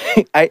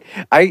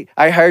 I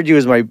hired you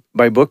as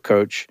my book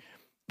coach.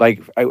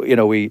 Like I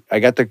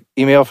got the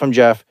email from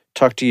Jeff,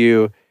 talked to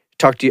you.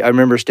 I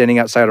remember standing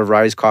outside of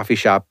Rye's coffee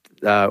shop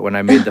when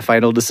I made the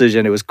final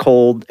decision. It was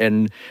cold,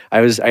 and I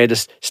had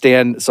to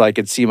stand so I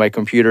could see my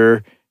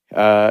computer.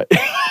 But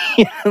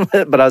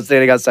I was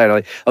standing outside. I'm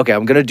like, okay,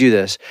 I'm going to do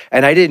this.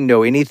 And I didn't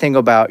know anything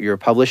about your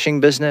publishing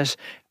business.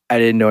 I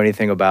didn't know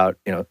anything about,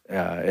 So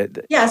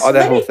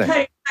that whole thing. Let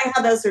me tell you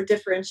how those are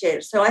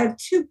differentiated. So I have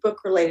 2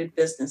 book-related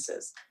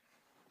businesses.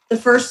 The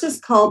first is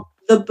called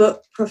The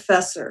Book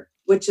Professor,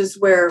 which is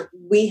where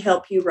we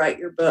help you write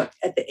your book.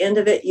 At the end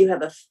of it, you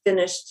have a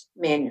finished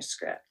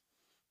manuscript.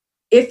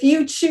 If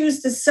you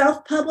choose to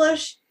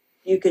self-publish,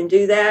 you can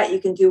do that. You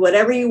can do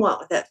whatever you want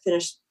with that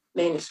finished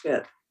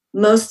manuscript.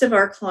 Most of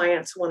our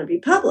clients want to be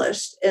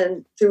published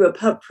and through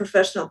a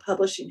professional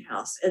publishing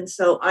house. And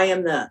so I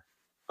am the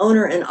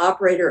owner and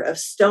operator of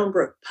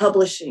Stonebrook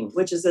Publishing,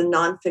 which is a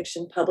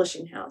nonfiction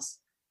publishing house.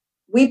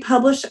 We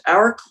publish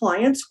our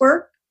clients'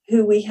 work,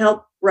 who we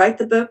help write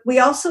the book. We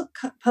also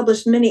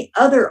publish many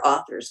other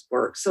authors'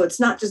 work. So it's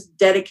not just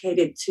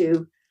dedicated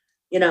to,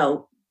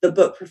 the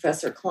book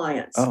professor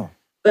clients. Oh.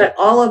 But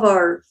all of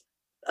our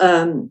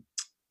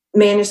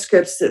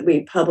manuscripts that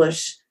we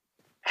publish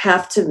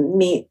have to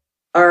meet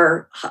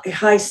our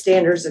high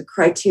standards of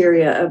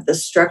criteria of the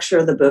structure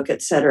of the book,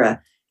 et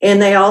cetera. And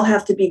they all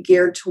have to be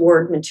geared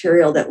toward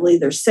material that will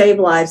either save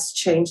lives,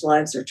 change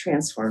lives, or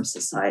transform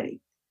society.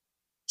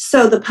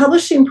 So the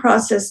publishing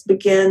process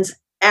begins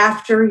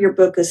after your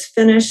book is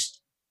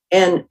finished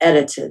and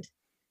edited.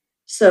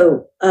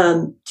 So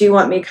do you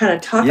want me to kind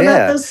of talk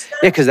about those steps?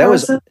 Yeah, because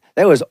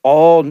that was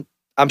all,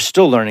 I'm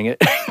still learning it,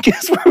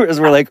 because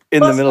we're like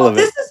in the middle of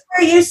it. This is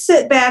where you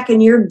sit back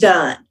and you're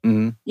done.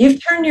 Mm-hmm. You've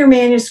turned your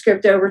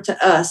manuscript over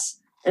to us.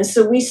 And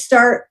so we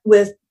start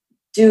with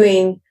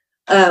doing,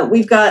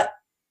 we've got,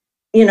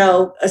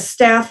 a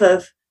staff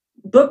of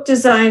book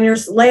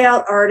designers,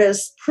 layout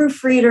artists,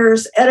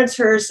 proofreaders,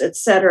 editors, et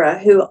cetera,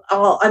 who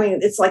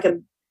it's like a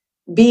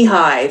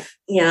beehive,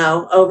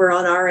 over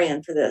on our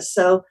end for this.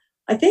 So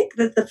I think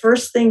that the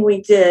first thing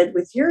we did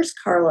with yours,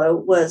 Carlo,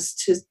 was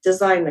to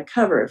design the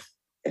cover,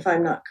 if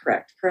I'm not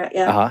correct.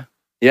 Yeah. Uh-huh.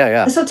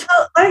 Yeah. So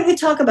why don't you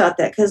talk about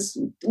that? Because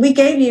we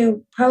gave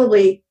you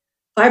probably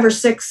 5 or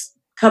 6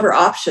 cover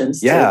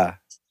options. Yeah.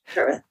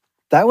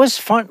 That was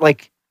fun.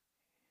 Like,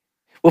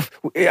 well,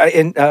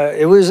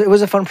 it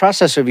was a fun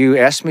process. Of you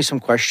asked me some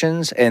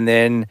questions, and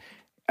then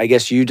I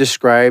guess you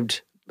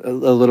described a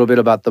little bit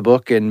about the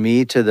book and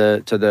me to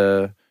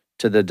the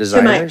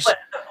designers.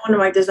 One of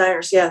my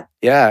designers, yeah.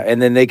 Yeah,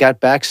 and then they got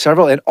back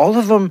several, and all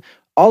of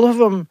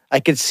them, I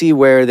could see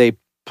where they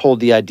pulled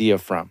the idea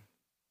from.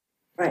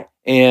 Right.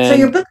 And so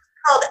your book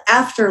is called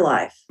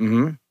Afterlife.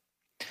 Mm-hmm.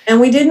 And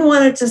we didn't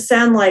want it to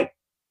sound like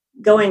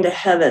going to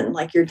heaven,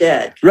 like you're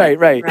dead.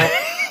 Right.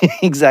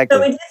 Exactly.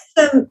 So we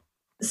did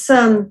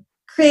some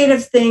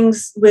creative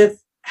things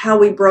with how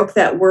we broke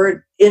that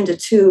word into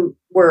 2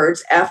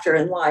 words, after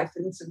and life,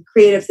 and some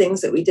creative things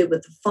that we did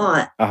with the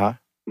font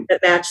that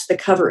matched the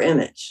cover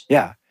image.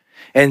 Yeah.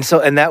 And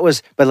that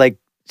was, but like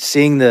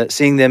seeing the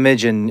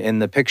image in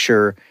the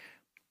picture,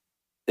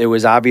 it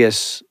was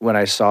obvious when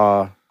I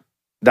saw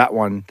that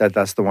one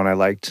that's the one I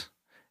liked.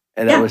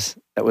 And that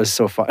was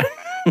so fun.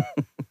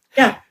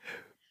 Yeah.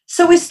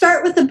 So we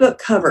start with the book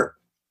cover,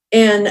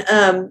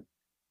 and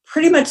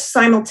pretty much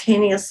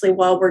simultaneously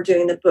while we're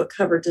doing the book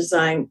cover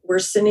design, we're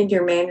sending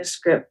your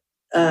manuscript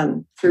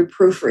through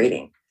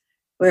proofreading,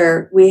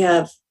 where we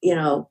have,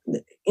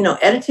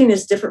 editing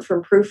is different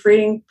from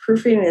proofreading.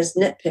 Proofreading is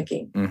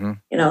nitpicking,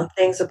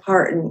 things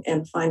apart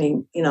and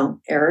finding,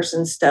 errors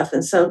and stuff.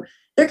 And so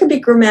there can be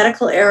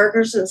grammatical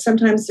errors, and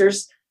sometimes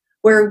there's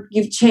where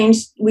we've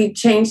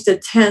changed a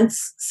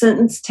tense,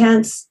 sentence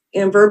tense,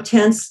 verb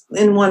tense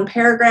in one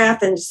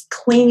paragraph, and just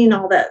cleaning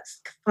all that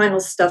final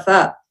stuff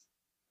up.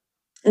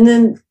 And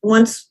then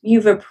once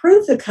you've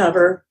approved the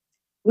cover,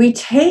 we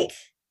take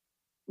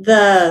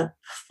the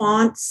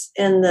fonts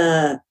and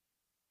the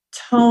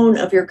tone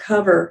of your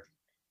cover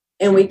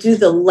and we do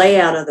the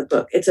layout of the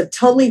book. It's a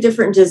totally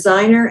different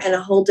designer and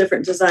a whole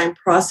different design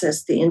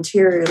process, the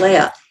interior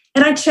layout.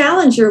 And I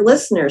challenge your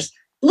listeners,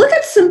 look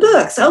at some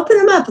books, open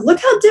them up, look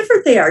how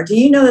different they are. Do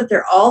you know that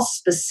they're all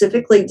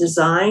specifically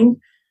designed?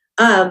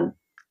 And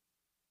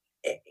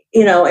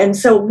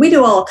so we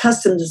do all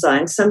custom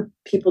design. Some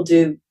people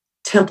do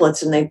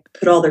templates and they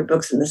put all their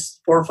books in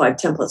this 4 or 5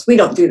 templates. We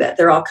don't do that.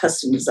 They're all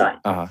custom designed.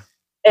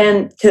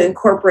 And to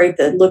incorporate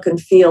the look and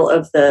feel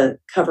of the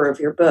cover of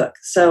your book.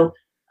 So,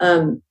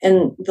 and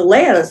the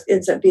layout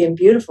ends up being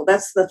beautiful.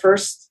 That's the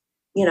first,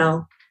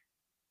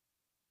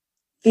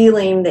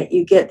 feeling that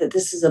you get that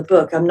this is a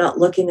book. I'm not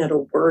looking at a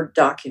Word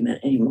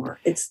document anymore.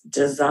 It's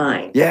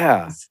designed.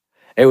 Yeah.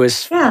 It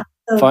was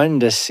fun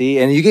to see.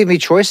 And you gave me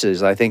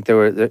choices. I think there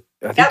were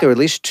at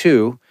least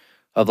 2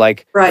 of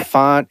like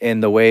font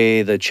and the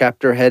way the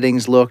chapter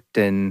headings looked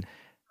and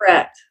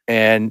correct.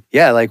 And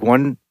like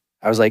one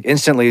I was like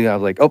instantly I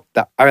like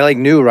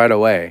knew right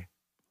away.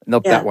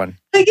 Nope, that one.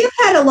 So you've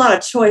had a lot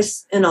of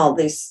choice in all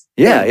these.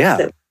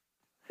 Yeah.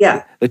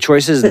 The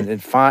choices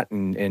and font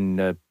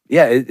and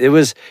it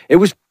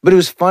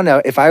was fun.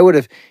 If I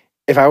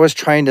was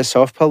trying to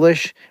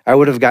self-publish, I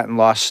would have gotten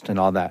lost in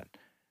all that.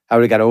 I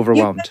would have got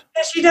overwhelmed.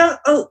 Because you don't,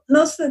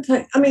 most of the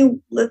time, I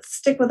mean, let's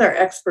stick with our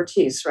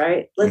expertise,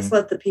 right? Let's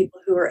let the people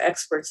who are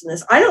experts in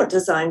this. I don't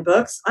design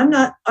books.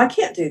 I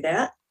can't do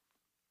that.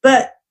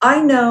 But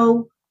I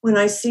know when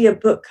I see a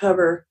book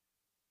cover,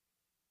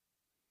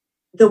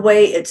 the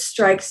way it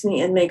strikes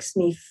me and makes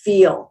me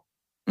feel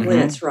when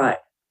it's right.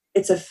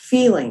 It's a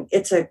feeling.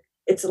 It's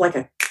like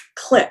a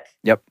click.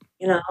 Yep.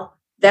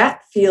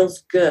 That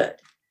feels good.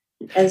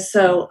 And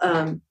so,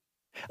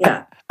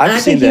 I've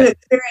seen that. You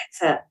experience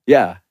that.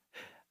 Yeah.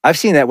 I've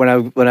seen that when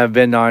I've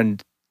been on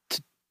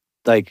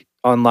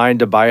online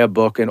to buy a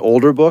book, an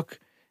older book.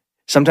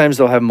 Sometimes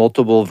they'll have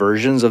multiple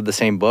versions of the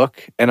same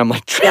book, and I'm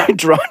like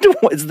drawn to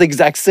one. It's the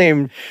exact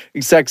same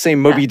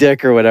Moby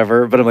Dick or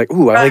whatever. But I'm like,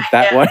 ooh, I like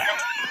that one.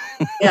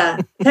 Yeah,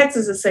 text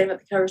is the same, but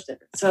the cover's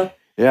different. So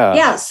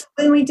so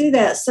when we do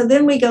that, so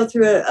then we go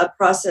through a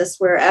process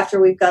where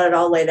after we've got it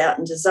all laid out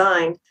and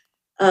designed,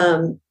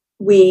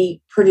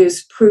 we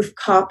produce proof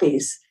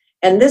copies.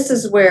 And this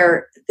is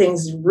where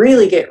things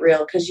really get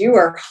real because you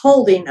are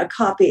holding a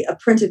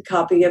printed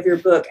copy of your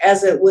book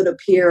as it would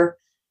appear,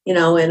 in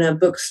a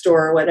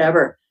bookstore or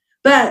whatever.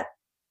 But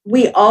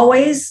we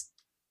always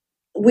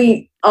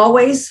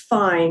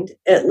find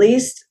at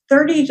least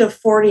 30 to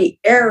 40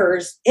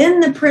 errors in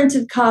the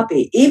printed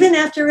copy, even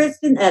after it's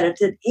been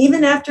edited,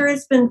 even after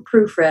it's been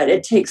proofread.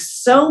 It takes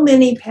so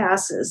many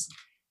passes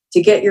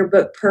to get your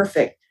book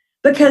perfect.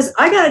 Because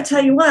I got to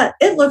tell you what,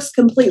 it looks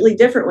completely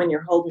different when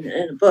you're holding it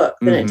in a book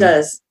than it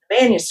does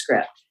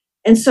manuscript.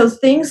 And so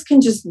things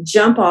can just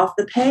jump off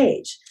the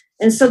page.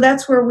 And so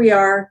that's where we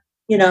are,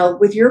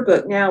 with your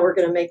book now. We're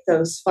going to make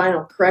those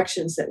final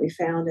corrections that we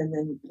found, and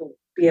then we'll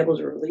be able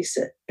to release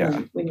it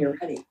when you're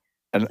ready.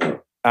 And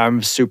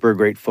I'm super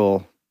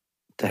grateful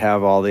to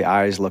have all the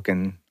eyes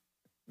looking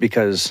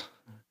because,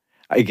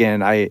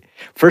 again,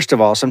 first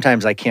of all,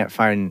 sometimes I can't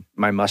find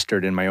my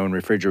mustard in my own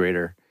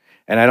refrigerator.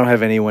 And I don't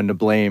have anyone to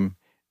blame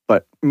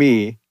but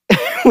me.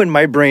 When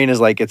my brain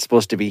is like, it's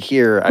supposed to be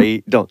here,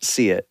 I don't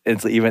see it.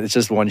 It's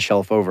just one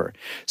shelf over.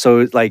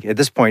 So like at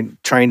this point,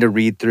 trying to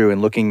read through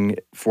and looking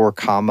for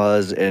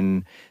commas,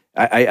 and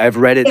I've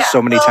read it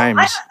so many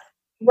times.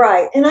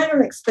 Right. And I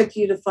don't expect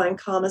you to find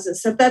commas and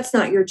stuff. That's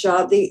not your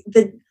job.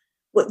 The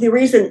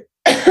reason,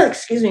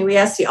 excuse me, we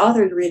asked the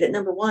author to read it,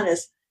 number one,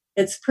 is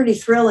it's pretty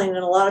thrilling and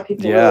a lot of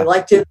people really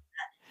like doing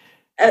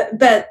that.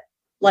 But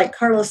like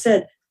Carlos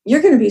said,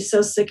 you're going to be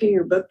so sick of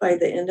your book by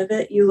the end of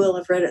it. You will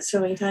have read it so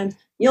many times.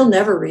 You'll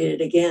never read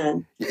it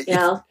again.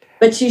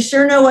 But you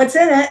sure know what's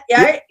in it.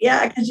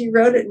 Yeah, because you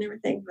wrote it and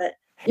everything. But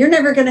you're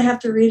never going to have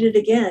to read it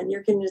again.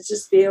 You're going to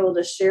just be able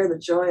to share the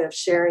joy of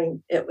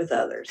sharing it with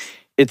others.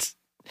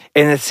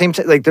 And at the same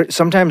time,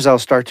 sometimes I'll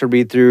start to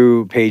read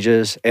through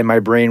pages and my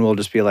brain will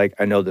just be like,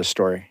 I know this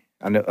story.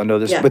 I know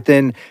this. Yeah. But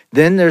then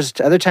there's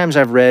other times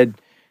I've read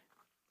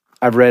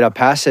a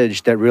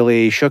passage that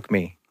really shook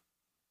me.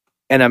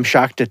 And I'm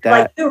shocked at that.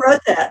 Like you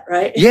wrote that,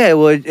 right? Yeah,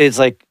 well, it's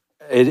like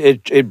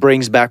it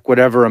brings back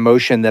whatever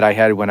emotion that I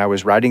had when I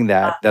was writing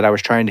that I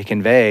was trying to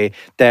convey,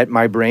 that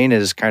my brain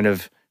is kind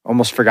of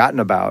almost forgotten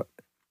about.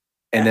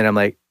 And then I'm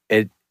like,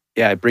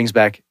 yeah, it brings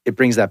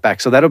that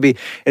back. So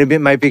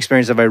it might be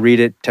experience if I read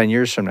it 10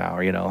 years from now,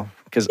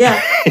 because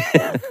Yeah.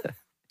 Yeah.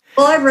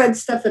 Well, I've read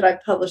stuff that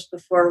I've published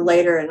before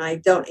later, and I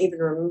don't even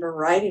remember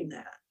writing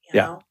that,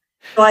 yeah,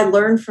 So I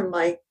learn from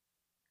my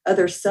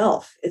other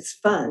self. It's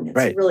fun. It's a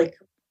right. really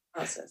cool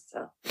process.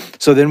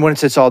 So then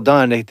once it's all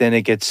done, then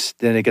it gets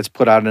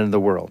put out into the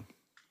world.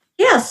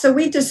 Yeah, so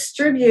we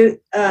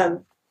distribute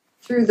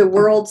through the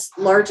world's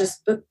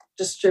largest book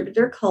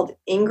distributor called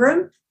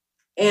Ingram.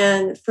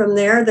 And from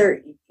there,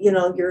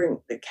 you're in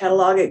the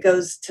catalog. It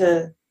goes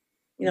to,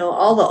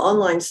 all the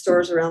online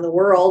stores around the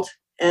world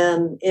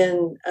and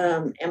in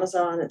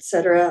Amazon, et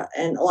cetera.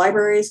 And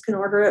libraries can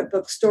order it,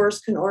 bookstores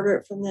can order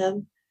it from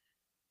them.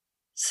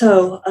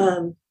 So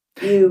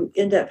you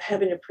end up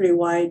having a pretty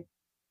wide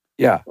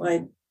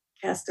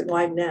cast and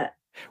wide net.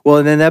 Well,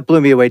 and then that blew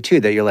me away too,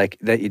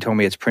 that you told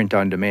me it's print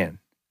on demand.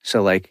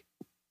 So like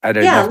I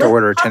didn't have to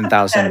order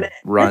 10,000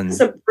 runs.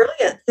 That's a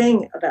brilliant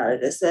thing about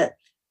it is that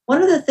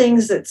one of the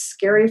things that's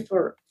scary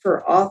for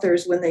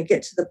authors when they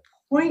get to the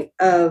point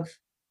of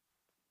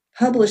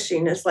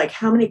publishing is like,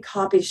 how many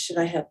copies should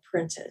I have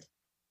printed?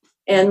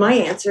 And my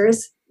answer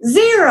is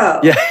 0.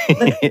 Yeah.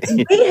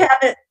 Because we have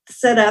it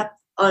set up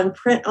on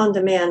print on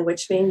demand,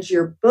 which means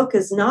your book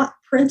is not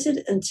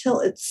printed until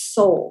it's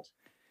sold.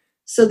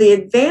 So the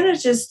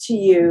advantages to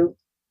you,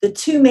 the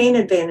two main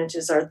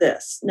advantages are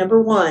this.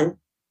 Number one,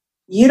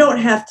 you don't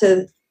have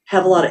to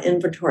have a lot of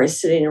inventory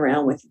sitting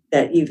around with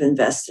that you've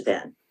invested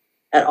in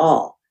at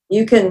all.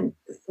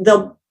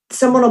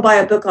 Someone will buy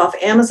a book off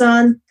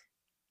Amazon,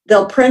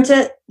 they'll print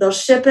it, they'll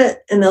ship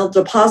it, and they'll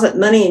deposit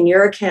money in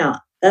your account.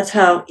 That's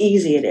how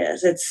easy it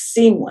is. It's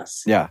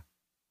seamless. Yeah.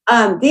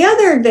 The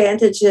other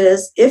advantage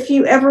is if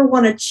you ever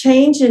want to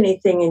change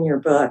anything in your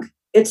book,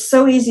 it's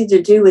so easy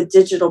to do with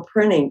digital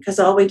printing because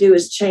all we do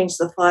is change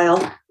the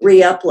file,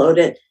 re-upload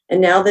it, and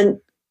now then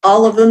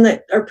all of them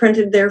that are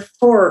printed there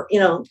from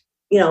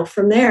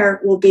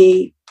there will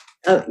be,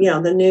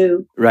 the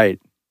new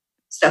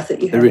stuff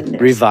that you have in there.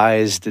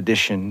 Revised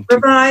edition.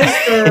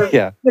 Revised, or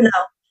yeah.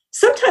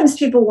 Sometimes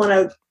people want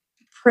to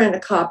print a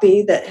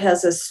copy that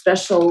has a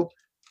special,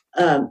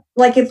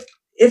 like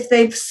if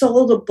they've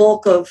sold a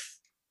bulk of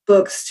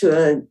books to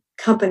a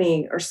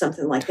company or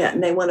something like that,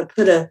 and they want to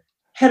put a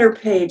header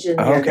page in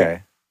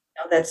there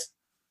that's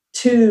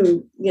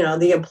to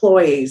the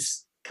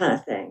employees kind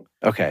of thing.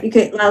 Okay,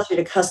 it allows you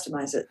to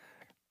customize it.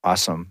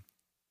 Awesome.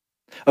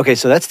 Okay,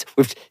 so that's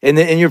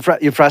in your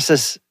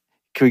process.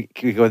 Can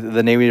we go with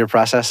the name of your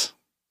process?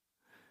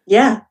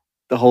 Yeah,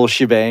 the whole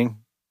shebang.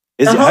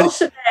 Shebang.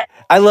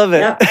 I love it.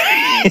 Yep.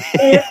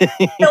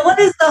 So what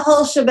is the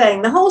whole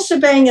shebang? The whole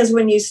shebang is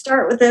when you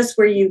start with this,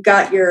 where you've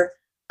got your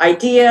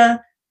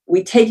idea.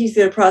 We take you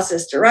through the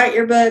process to write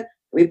your book.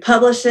 We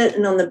publish it,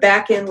 and on the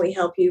back end, we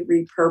help you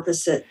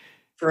repurpose it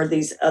for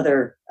these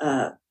other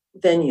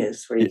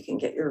venues where you can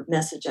get your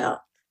message out.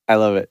 I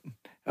love it.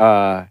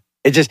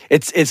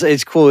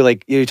 It's cool.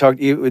 Like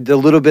the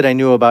little bit I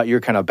knew about your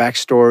kind of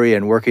backstory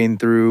and working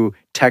through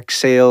tech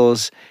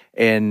sales,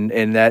 and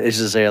that is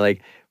to say,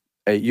 like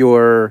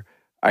your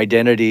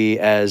identity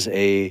as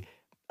a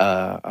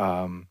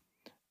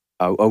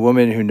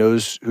woman who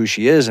knows who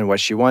she is and what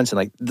she wants, and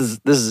like this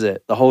is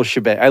it, the whole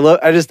shebang. I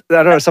don't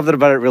know, something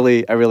about it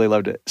I really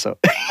loved it. So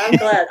I'm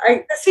glad.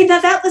 I see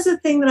that was the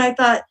thing that I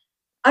thought,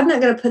 I'm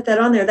not going to put that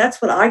on there.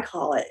 That's what I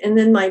call it. And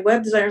then my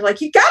web designer's like,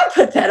 you got to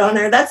put that on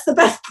there. That's the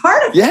best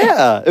part of it.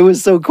 Yeah, it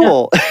was so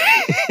cool.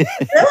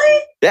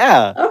 Really?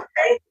 Yeah.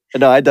 Okay.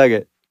 No, I dug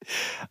it.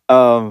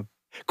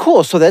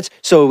 Cool.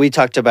 So we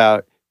talked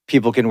about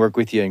people can work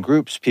with you in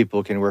groups.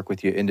 People can work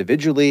with you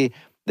individually.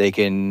 They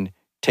can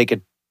take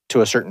it to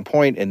a certain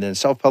point and then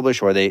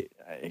self-publish, or I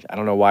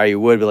don't know why you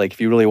would, but like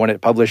if you really want it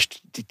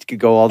published, you could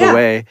go all the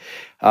way.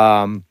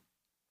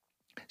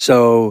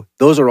 So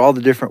those are all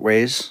the different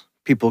ways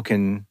people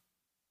can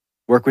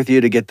work with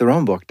you to get their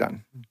own book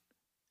done.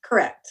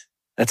 Correct.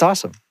 That's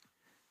awesome.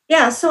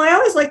 Yeah. So I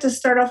always like to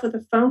start off with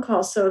a phone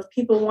call. So if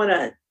people want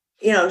to,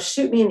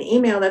 shoot me an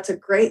email, that's a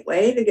great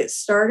way to get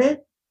started.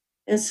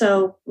 And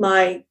so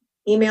my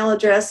email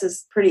address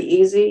is pretty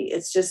easy.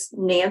 It's just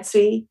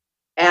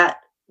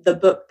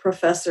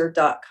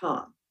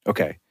nancy@thebookprofessor.com.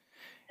 Okay.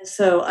 And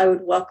so I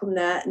would welcome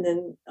that. And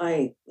then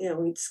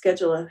we'd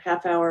schedule a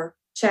half-hour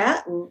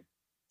chat and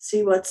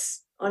see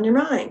what's on your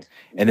mind.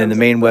 And then the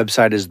main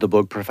website is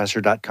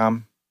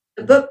thebookprofessor.com?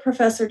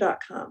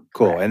 Thebookprofessor.com.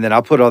 Cool. Correct. And then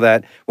I'll put all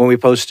that, when we'll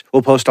post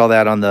all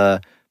that on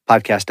the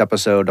podcast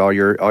episode, all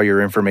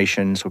your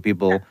information so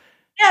people...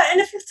 Yeah,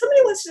 and if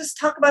somebody wants to just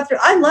talk about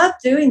I love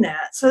doing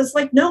that. So it's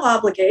like no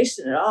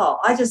obligation at all.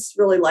 I just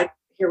really like to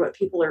hear what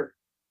people are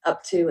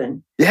up to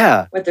and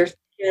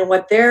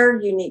what their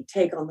unique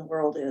take on the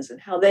world is and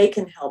how they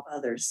can help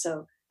others.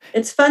 So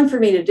it's fun for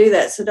me to do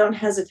that. So don't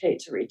hesitate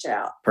to reach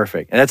out.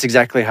 Perfect. And that's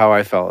exactly how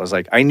I felt. I was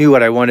like, I knew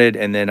what I wanted,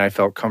 and then I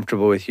felt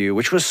comfortable with you,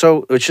 which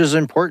is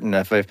important.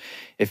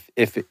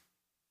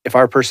 If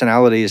our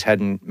personalities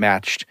hadn't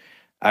matched,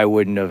 it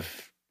wouldn't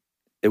have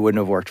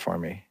worked for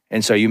me.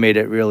 And so you made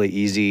it really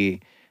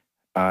easy,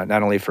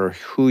 not only for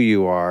who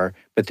you are,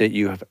 but that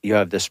you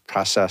have this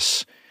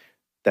process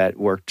that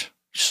worked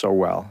so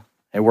well.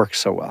 It worked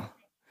so well.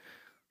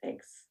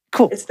 Thanks.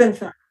 Cool. It's been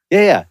fun.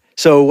 Yeah.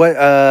 So what,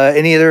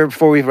 any other,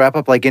 before we wrap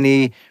up,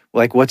 what's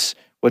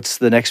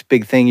the next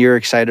big thing you're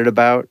excited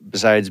about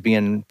besides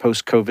being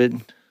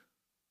post-COVID?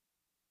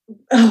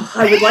 Oh,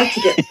 I would like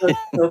to get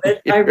post-COVID.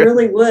 I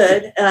really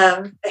would.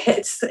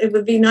 It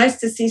would be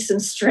nice to see some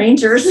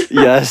strangers.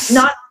 Yes.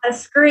 Not on a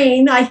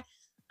screen. I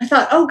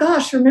thought, oh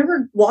gosh,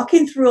 remember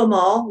walking through a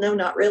mall? No,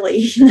 not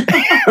really.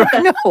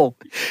 No.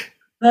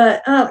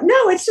 But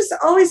no, it's just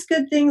always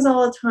good things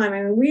all the time.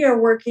 I mean, we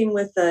are working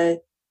with a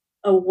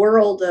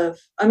world of,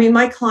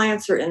 my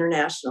clients are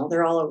international.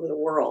 They're all over the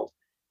world.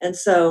 And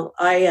so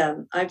I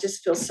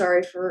just feel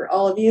sorry for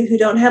all of you who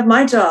don't have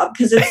my job,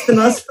 because it's the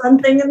most fun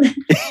thing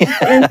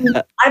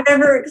I've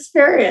ever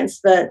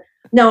experienced. But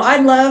no, I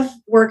love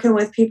working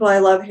with people. I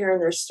love hearing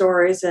their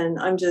stories, and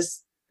I'm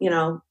just,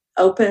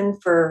 open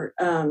for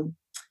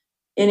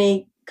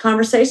any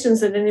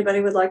conversations that anybody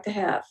would like to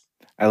have.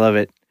 I love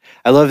it.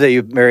 I love that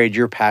you married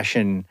your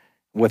passion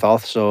with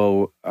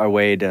also a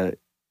way to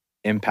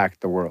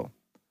impact the world.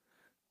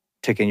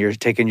 Taking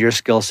your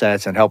skill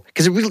sets and help,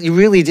 because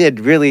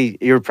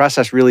your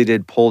process really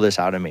did pull this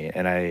out of me,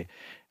 and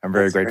I'm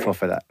very grateful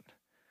for that.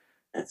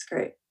 That's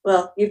great.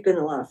 Well, you've been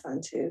a lot of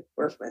fun to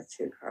work with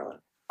too,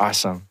 Carla.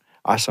 Awesome.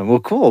 Well,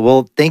 cool.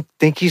 Well,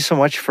 thank you so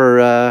much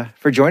for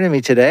joining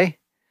me today.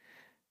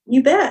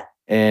 You bet.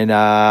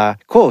 And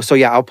cool. So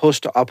yeah, I'll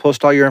post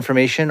all your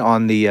information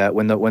on the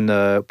when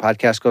the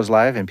podcast goes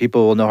live, and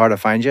people will know how to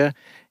find you.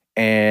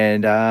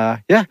 And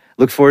yeah,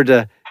 look forward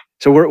to.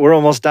 So we're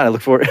almost done. I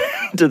look forward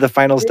to the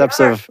final steps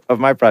of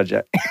my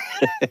project.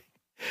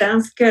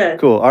 Sounds good.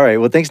 Cool. All right.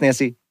 Well, thanks,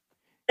 Nancy.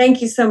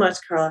 Thank you so much,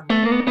 Carla.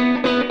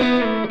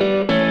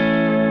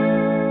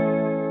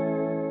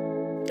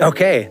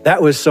 Okay,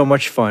 that was so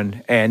much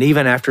fun. And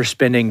even after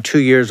spending 2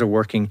 years of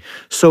working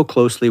so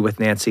closely with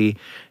Nancy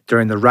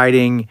during the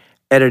writing,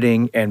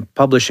 editing, and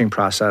publishing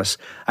process,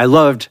 I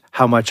loved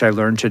how much I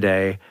learned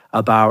today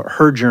about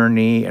her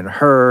journey and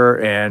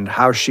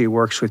how she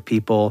works with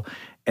people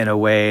in a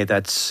way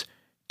that's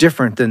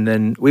different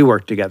than we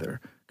work together.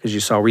 Because you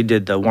saw we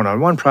did the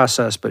one-on-one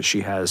process, but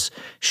she has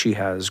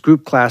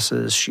group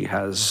classes, she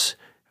has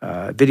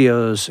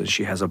videos, and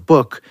she has a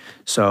book.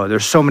 So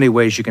there's so many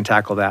ways you can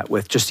tackle that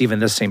with just even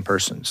this same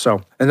person.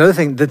 So another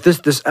thing that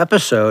this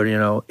episode,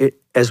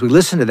 as we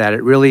listened to that,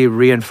 it really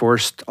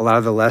reinforced a lot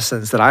of the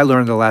lessons that I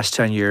learned the last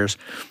 10 years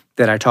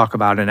that I talk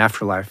about in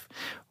Afterlife,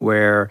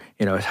 where,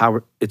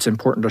 how it's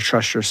important to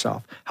trust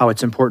yourself, how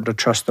it's important to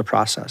trust the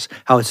process,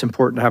 how it's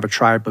important to have a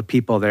tribe of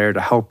people there to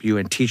help you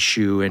and teach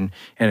you and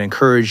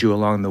encourage you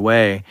along the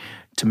way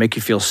to make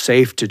you feel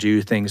safe to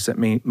do things that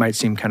might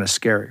seem kind of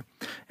scary.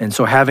 And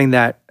so having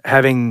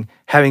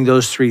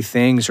those three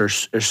things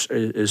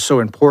is so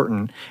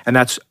important. And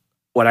that's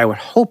what I would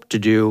hope to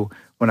do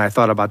when I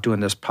thought about doing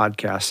this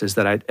podcast, is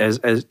that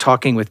as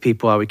talking with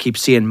people, I would keep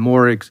seeing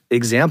more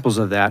examples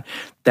of that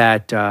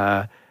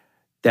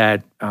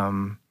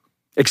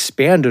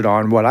expanded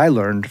on what I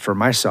learned for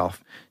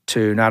myself,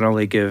 to not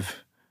only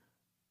give,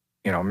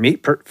 me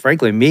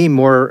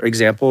more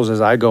examples as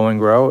I go and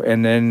grow,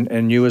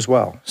 and you as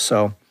well.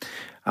 So,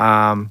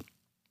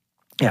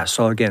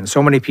 so again,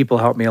 so many people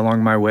helped me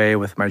along my way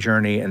with my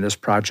journey, and this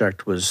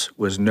project was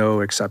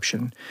no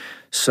exception.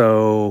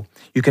 So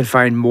you can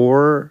find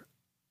more,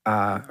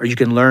 or you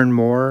can learn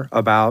more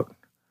about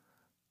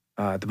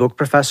the Book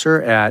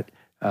Professor at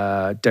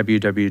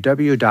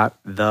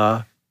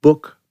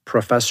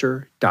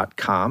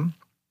www.thebookprofessor.com.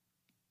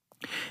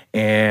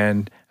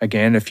 And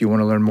again, if you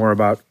want to learn more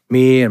about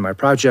me and my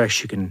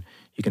projects, you can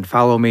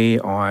follow me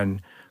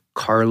on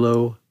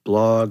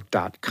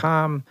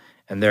carloblog.com.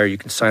 And there you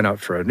can sign up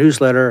for a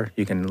newsletter.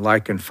 You can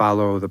like and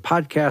follow the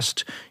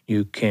podcast.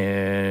 You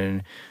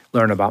can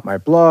learn about my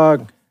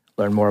blog,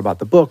 learn more about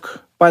the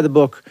book, buy the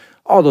book,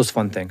 all those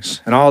fun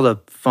things. And all the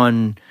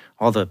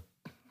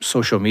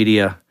social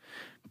media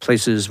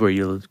places where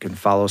you can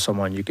follow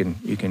someone, you can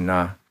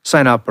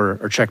sign up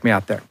or check me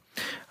out there.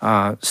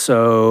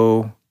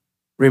 So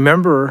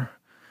remember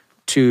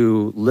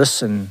to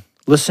listen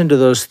to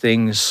those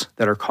things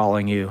that are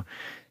calling you.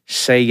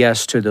 Say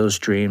yes to those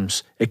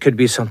dreams. It could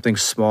be something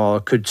small.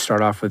 It could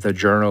start off with a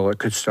journal. It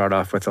could start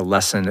off with a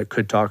lesson. It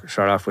could start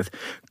off with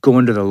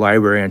going to the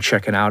library and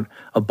checking out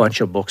a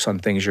bunch of books on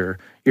things you're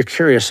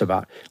curious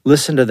about.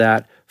 Listen to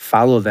that,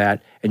 follow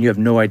that, and you have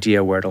no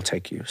idea where it'll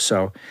take you.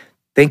 So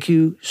thank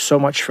you so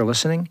much for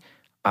listening.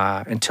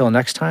 Until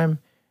next time,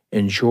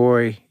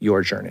 enjoy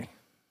your journey.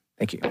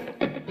 Thank you.